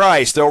true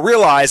Christ. They'll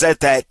realize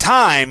at that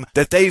time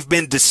that they've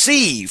been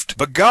deceived.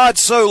 But God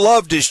so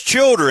loved his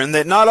children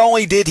that not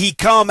only did he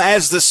come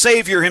as the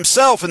Savior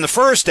himself in the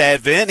first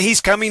advent,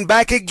 he's coming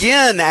back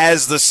again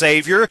as the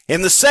Savior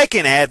in the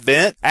second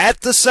advent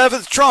at the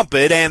seventh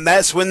trumpet, and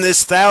that's when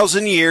this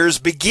 1,000 years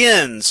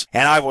begins.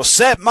 And I will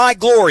set my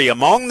glory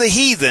among the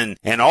heathen,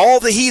 and all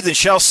the heathen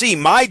shall see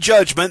my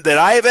judgment that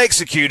I have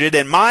executed,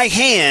 and my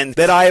hand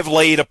that I have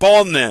laid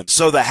upon them.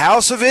 So the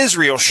house of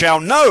Israel shall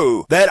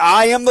know that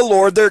I am the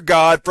Lord their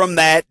God from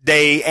that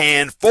day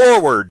and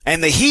forward.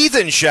 And the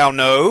heathen shall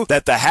know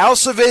that the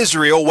house of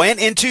Israel went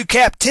into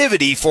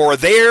captivity for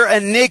their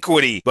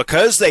iniquity.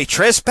 Because they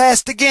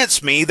trespassed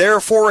against me,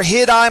 therefore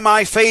hid I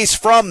my face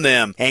from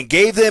them, and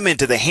gave them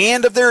into the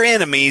hand of their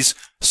enemies,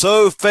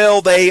 so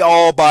fell they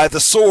all by the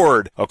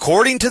sword.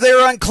 According to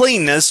their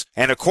uncleanness,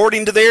 and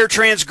according to their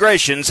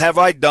transgressions have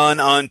I done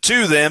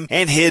unto them,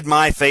 and hid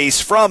my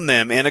face from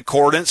them, in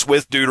accordance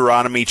with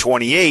Deuteronomy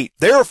 28.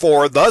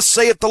 Therefore, thus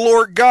saith the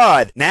Lord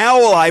God, now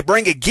will I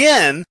bring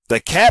again the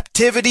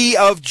captivity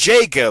of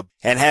Jacob,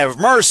 and have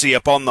mercy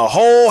upon the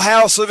whole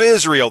house of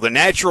Israel, the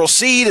natural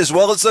seed as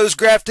well as those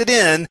grafted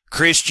in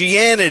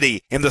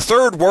Christianity. In the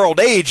third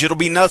world age, it'll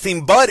be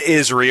nothing but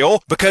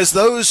Israel, because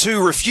those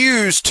who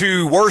refuse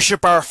to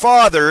worship our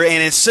Father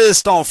and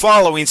insist on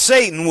following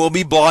Satan will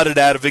be blotted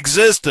out of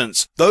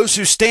existence. Those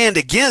who stand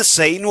against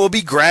Satan will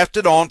be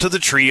grafted onto the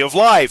tree of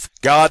life,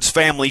 God's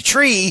family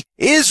tree,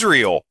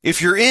 Israel.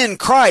 If you're in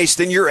Christ,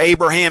 then you're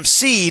Abraham's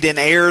seed and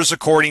heirs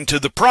according to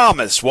the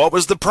promise. What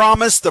was the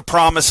promise? The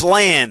promised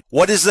land.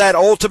 What is that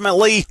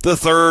ultimately? The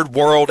third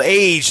world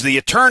age, the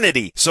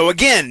eternity. So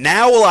again,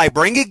 now will I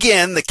bring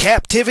again the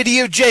captivity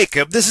of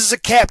Jacob. This is a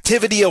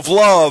captivity of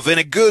love in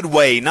a good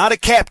way, not a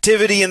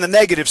captivity in the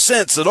negative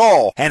sense at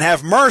all. And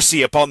have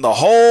mercy upon the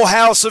whole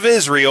house of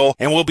Israel,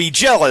 and will be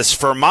jealous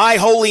for my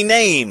holy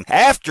name,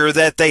 after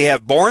that they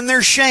have borne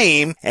their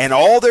shame and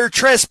all their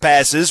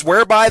trespasses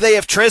whereby they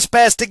have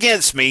trespassed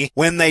against me,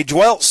 when they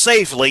dwelt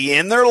safely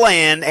in their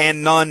land,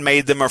 and none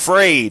made them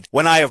afraid.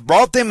 When I have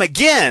brought them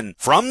again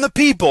from the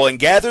people, and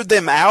gathered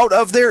them out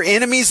of their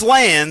enemies'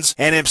 lands,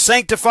 and am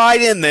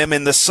sanctified in them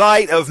in the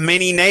sight of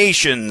many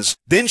nations,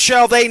 then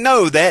shall they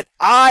know that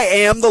I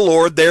am the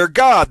Lord their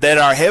God, that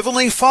our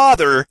heavenly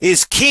Father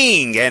is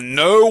King, and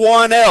no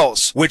one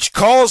else, which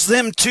caused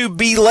them to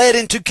be led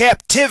into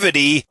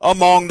captivity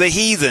among the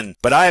heathen.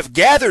 But I have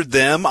gathered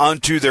them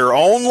unto their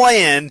own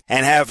land,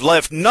 and have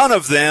left none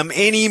of them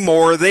any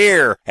more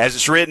there. As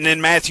it's written in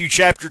Matthew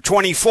chapter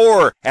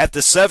 24, at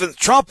the seventh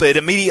trumpet,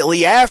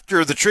 immediately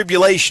after the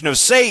tribulation of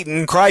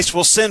Satan, Christ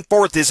will send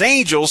forth his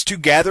angels to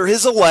gather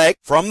his elect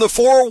from the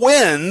four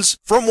winds,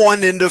 from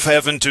one end of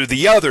heaven to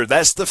the other.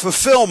 That's the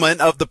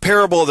fulfillment of the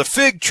parable of the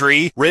fig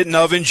tree, written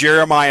of in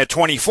Jeremiah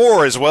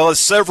 24, as well as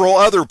several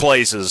other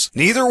places.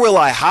 Neither will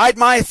I hide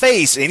my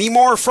face any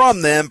more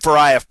from them, for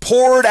I have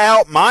poured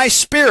out my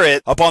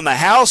Spirit upon the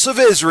house of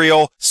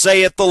Israel,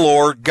 saith the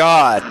Lord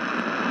God.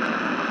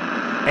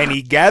 And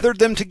he gathered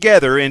them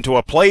together into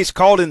a place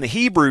called in the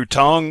Hebrew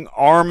tongue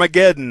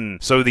Armageddon.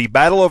 So the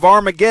Battle of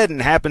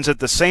Armageddon happens at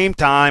the same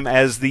time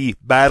as the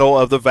Battle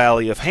of the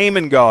Valley of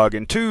Hamon-Gog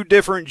in two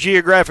different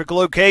geographic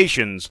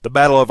locations. The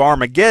Battle of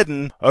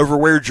Armageddon over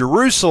where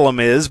Jerusalem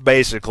is,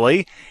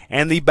 basically,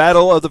 and the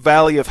Battle of the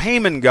Valley of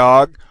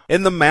Hamon-Gog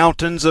in the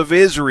mountains of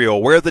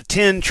Israel, where the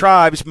 10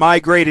 tribes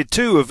migrated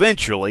to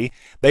eventually.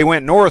 They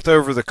went north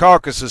over the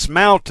Caucasus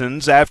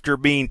Mountains after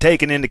being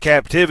taken into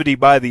captivity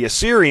by the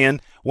Assyrian,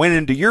 went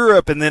into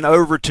Europe, and then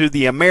over to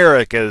the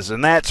Americas,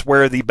 and that's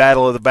where the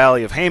Battle of the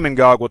Valley of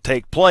Hamon-Gog will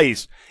take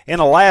place, in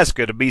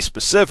Alaska to be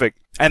specific.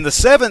 And the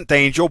seventh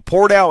angel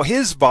poured out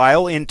his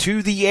vial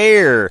into the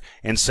air,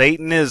 and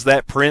Satan is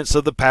that prince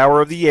of the power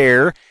of the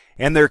air.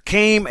 And there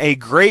came a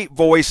great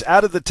voice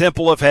out of the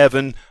temple of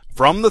heaven,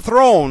 from the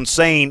throne,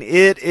 saying,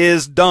 "It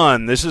is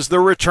done." This is the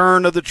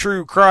return of the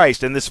true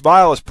Christ, and this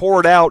vial is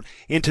poured out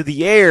into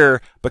the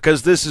air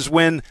because this is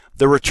when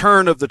the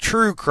return of the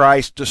true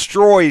Christ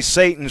destroys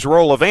Satan's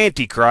role of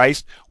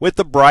Antichrist with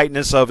the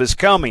brightness of his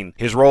coming.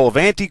 His role of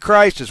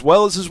Antichrist as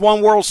well as his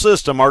one world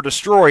system are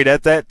destroyed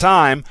at that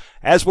time,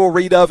 as we'll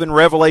read of in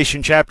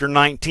Revelation chapter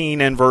 19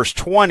 and verse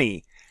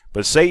 20.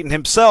 But Satan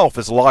himself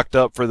is locked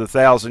up for the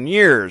 1,000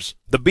 years.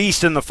 The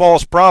beast and the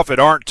false prophet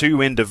aren't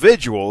two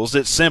individuals.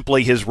 It's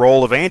simply his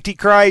role of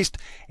Antichrist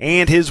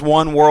and his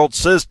one world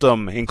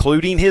system,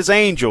 including his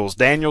angels.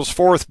 Daniel's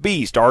fourth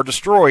beast are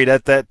destroyed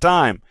at that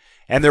time.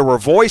 And there were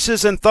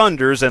voices and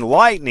thunders and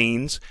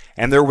lightnings,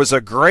 and there was a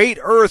great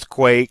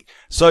earthquake,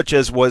 such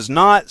as was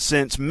not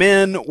since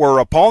men were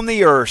upon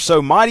the earth,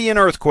 so mighty an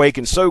earthquake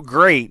and so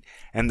great.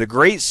 And the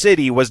great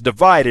city was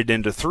divided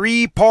into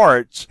 3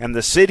 parts, and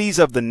the cities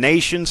of the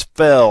nations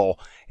fell.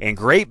 And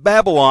great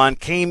Babylon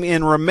came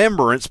in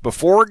remembrance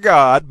before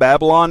God.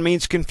 Babylon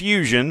means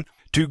confusion.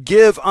 To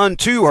give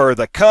unto her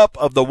the cup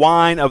of the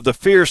wine of the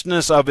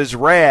fierceness of his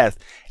wrath.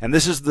 And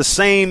this is the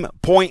same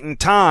point in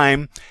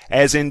time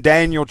as in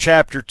Daniel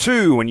chapter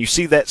 2, when you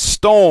see that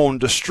stone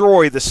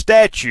destroy the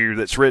statue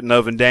that's written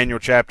of in Daniel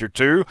chapter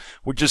 2,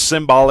 which is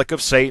symbolic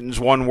of Satan's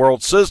one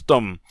world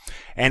system.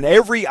 And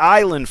every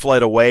island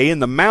fled away,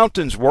 and the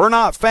mountains were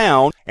not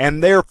found,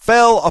 and there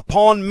fell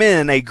upon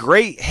men a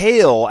great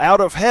hail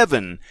out of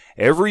heaven,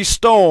 every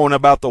stone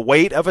about the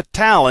weight of a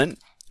talent.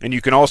 And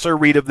you can also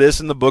read of this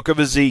in the book of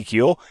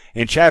Ezekiel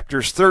in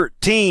chapters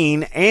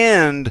 13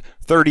 and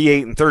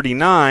 38 and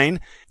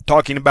 39,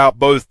 talking about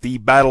both the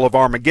battle of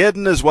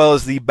Armageddon as well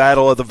as the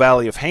battle of the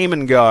valley of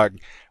Hamon-Gog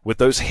with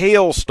those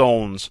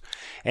hailstones.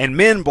 And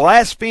men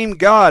blasphemed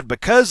God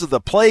because of the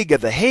plague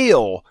of the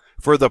hail,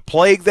 for the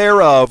plague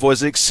thereof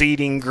was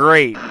exceeding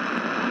great.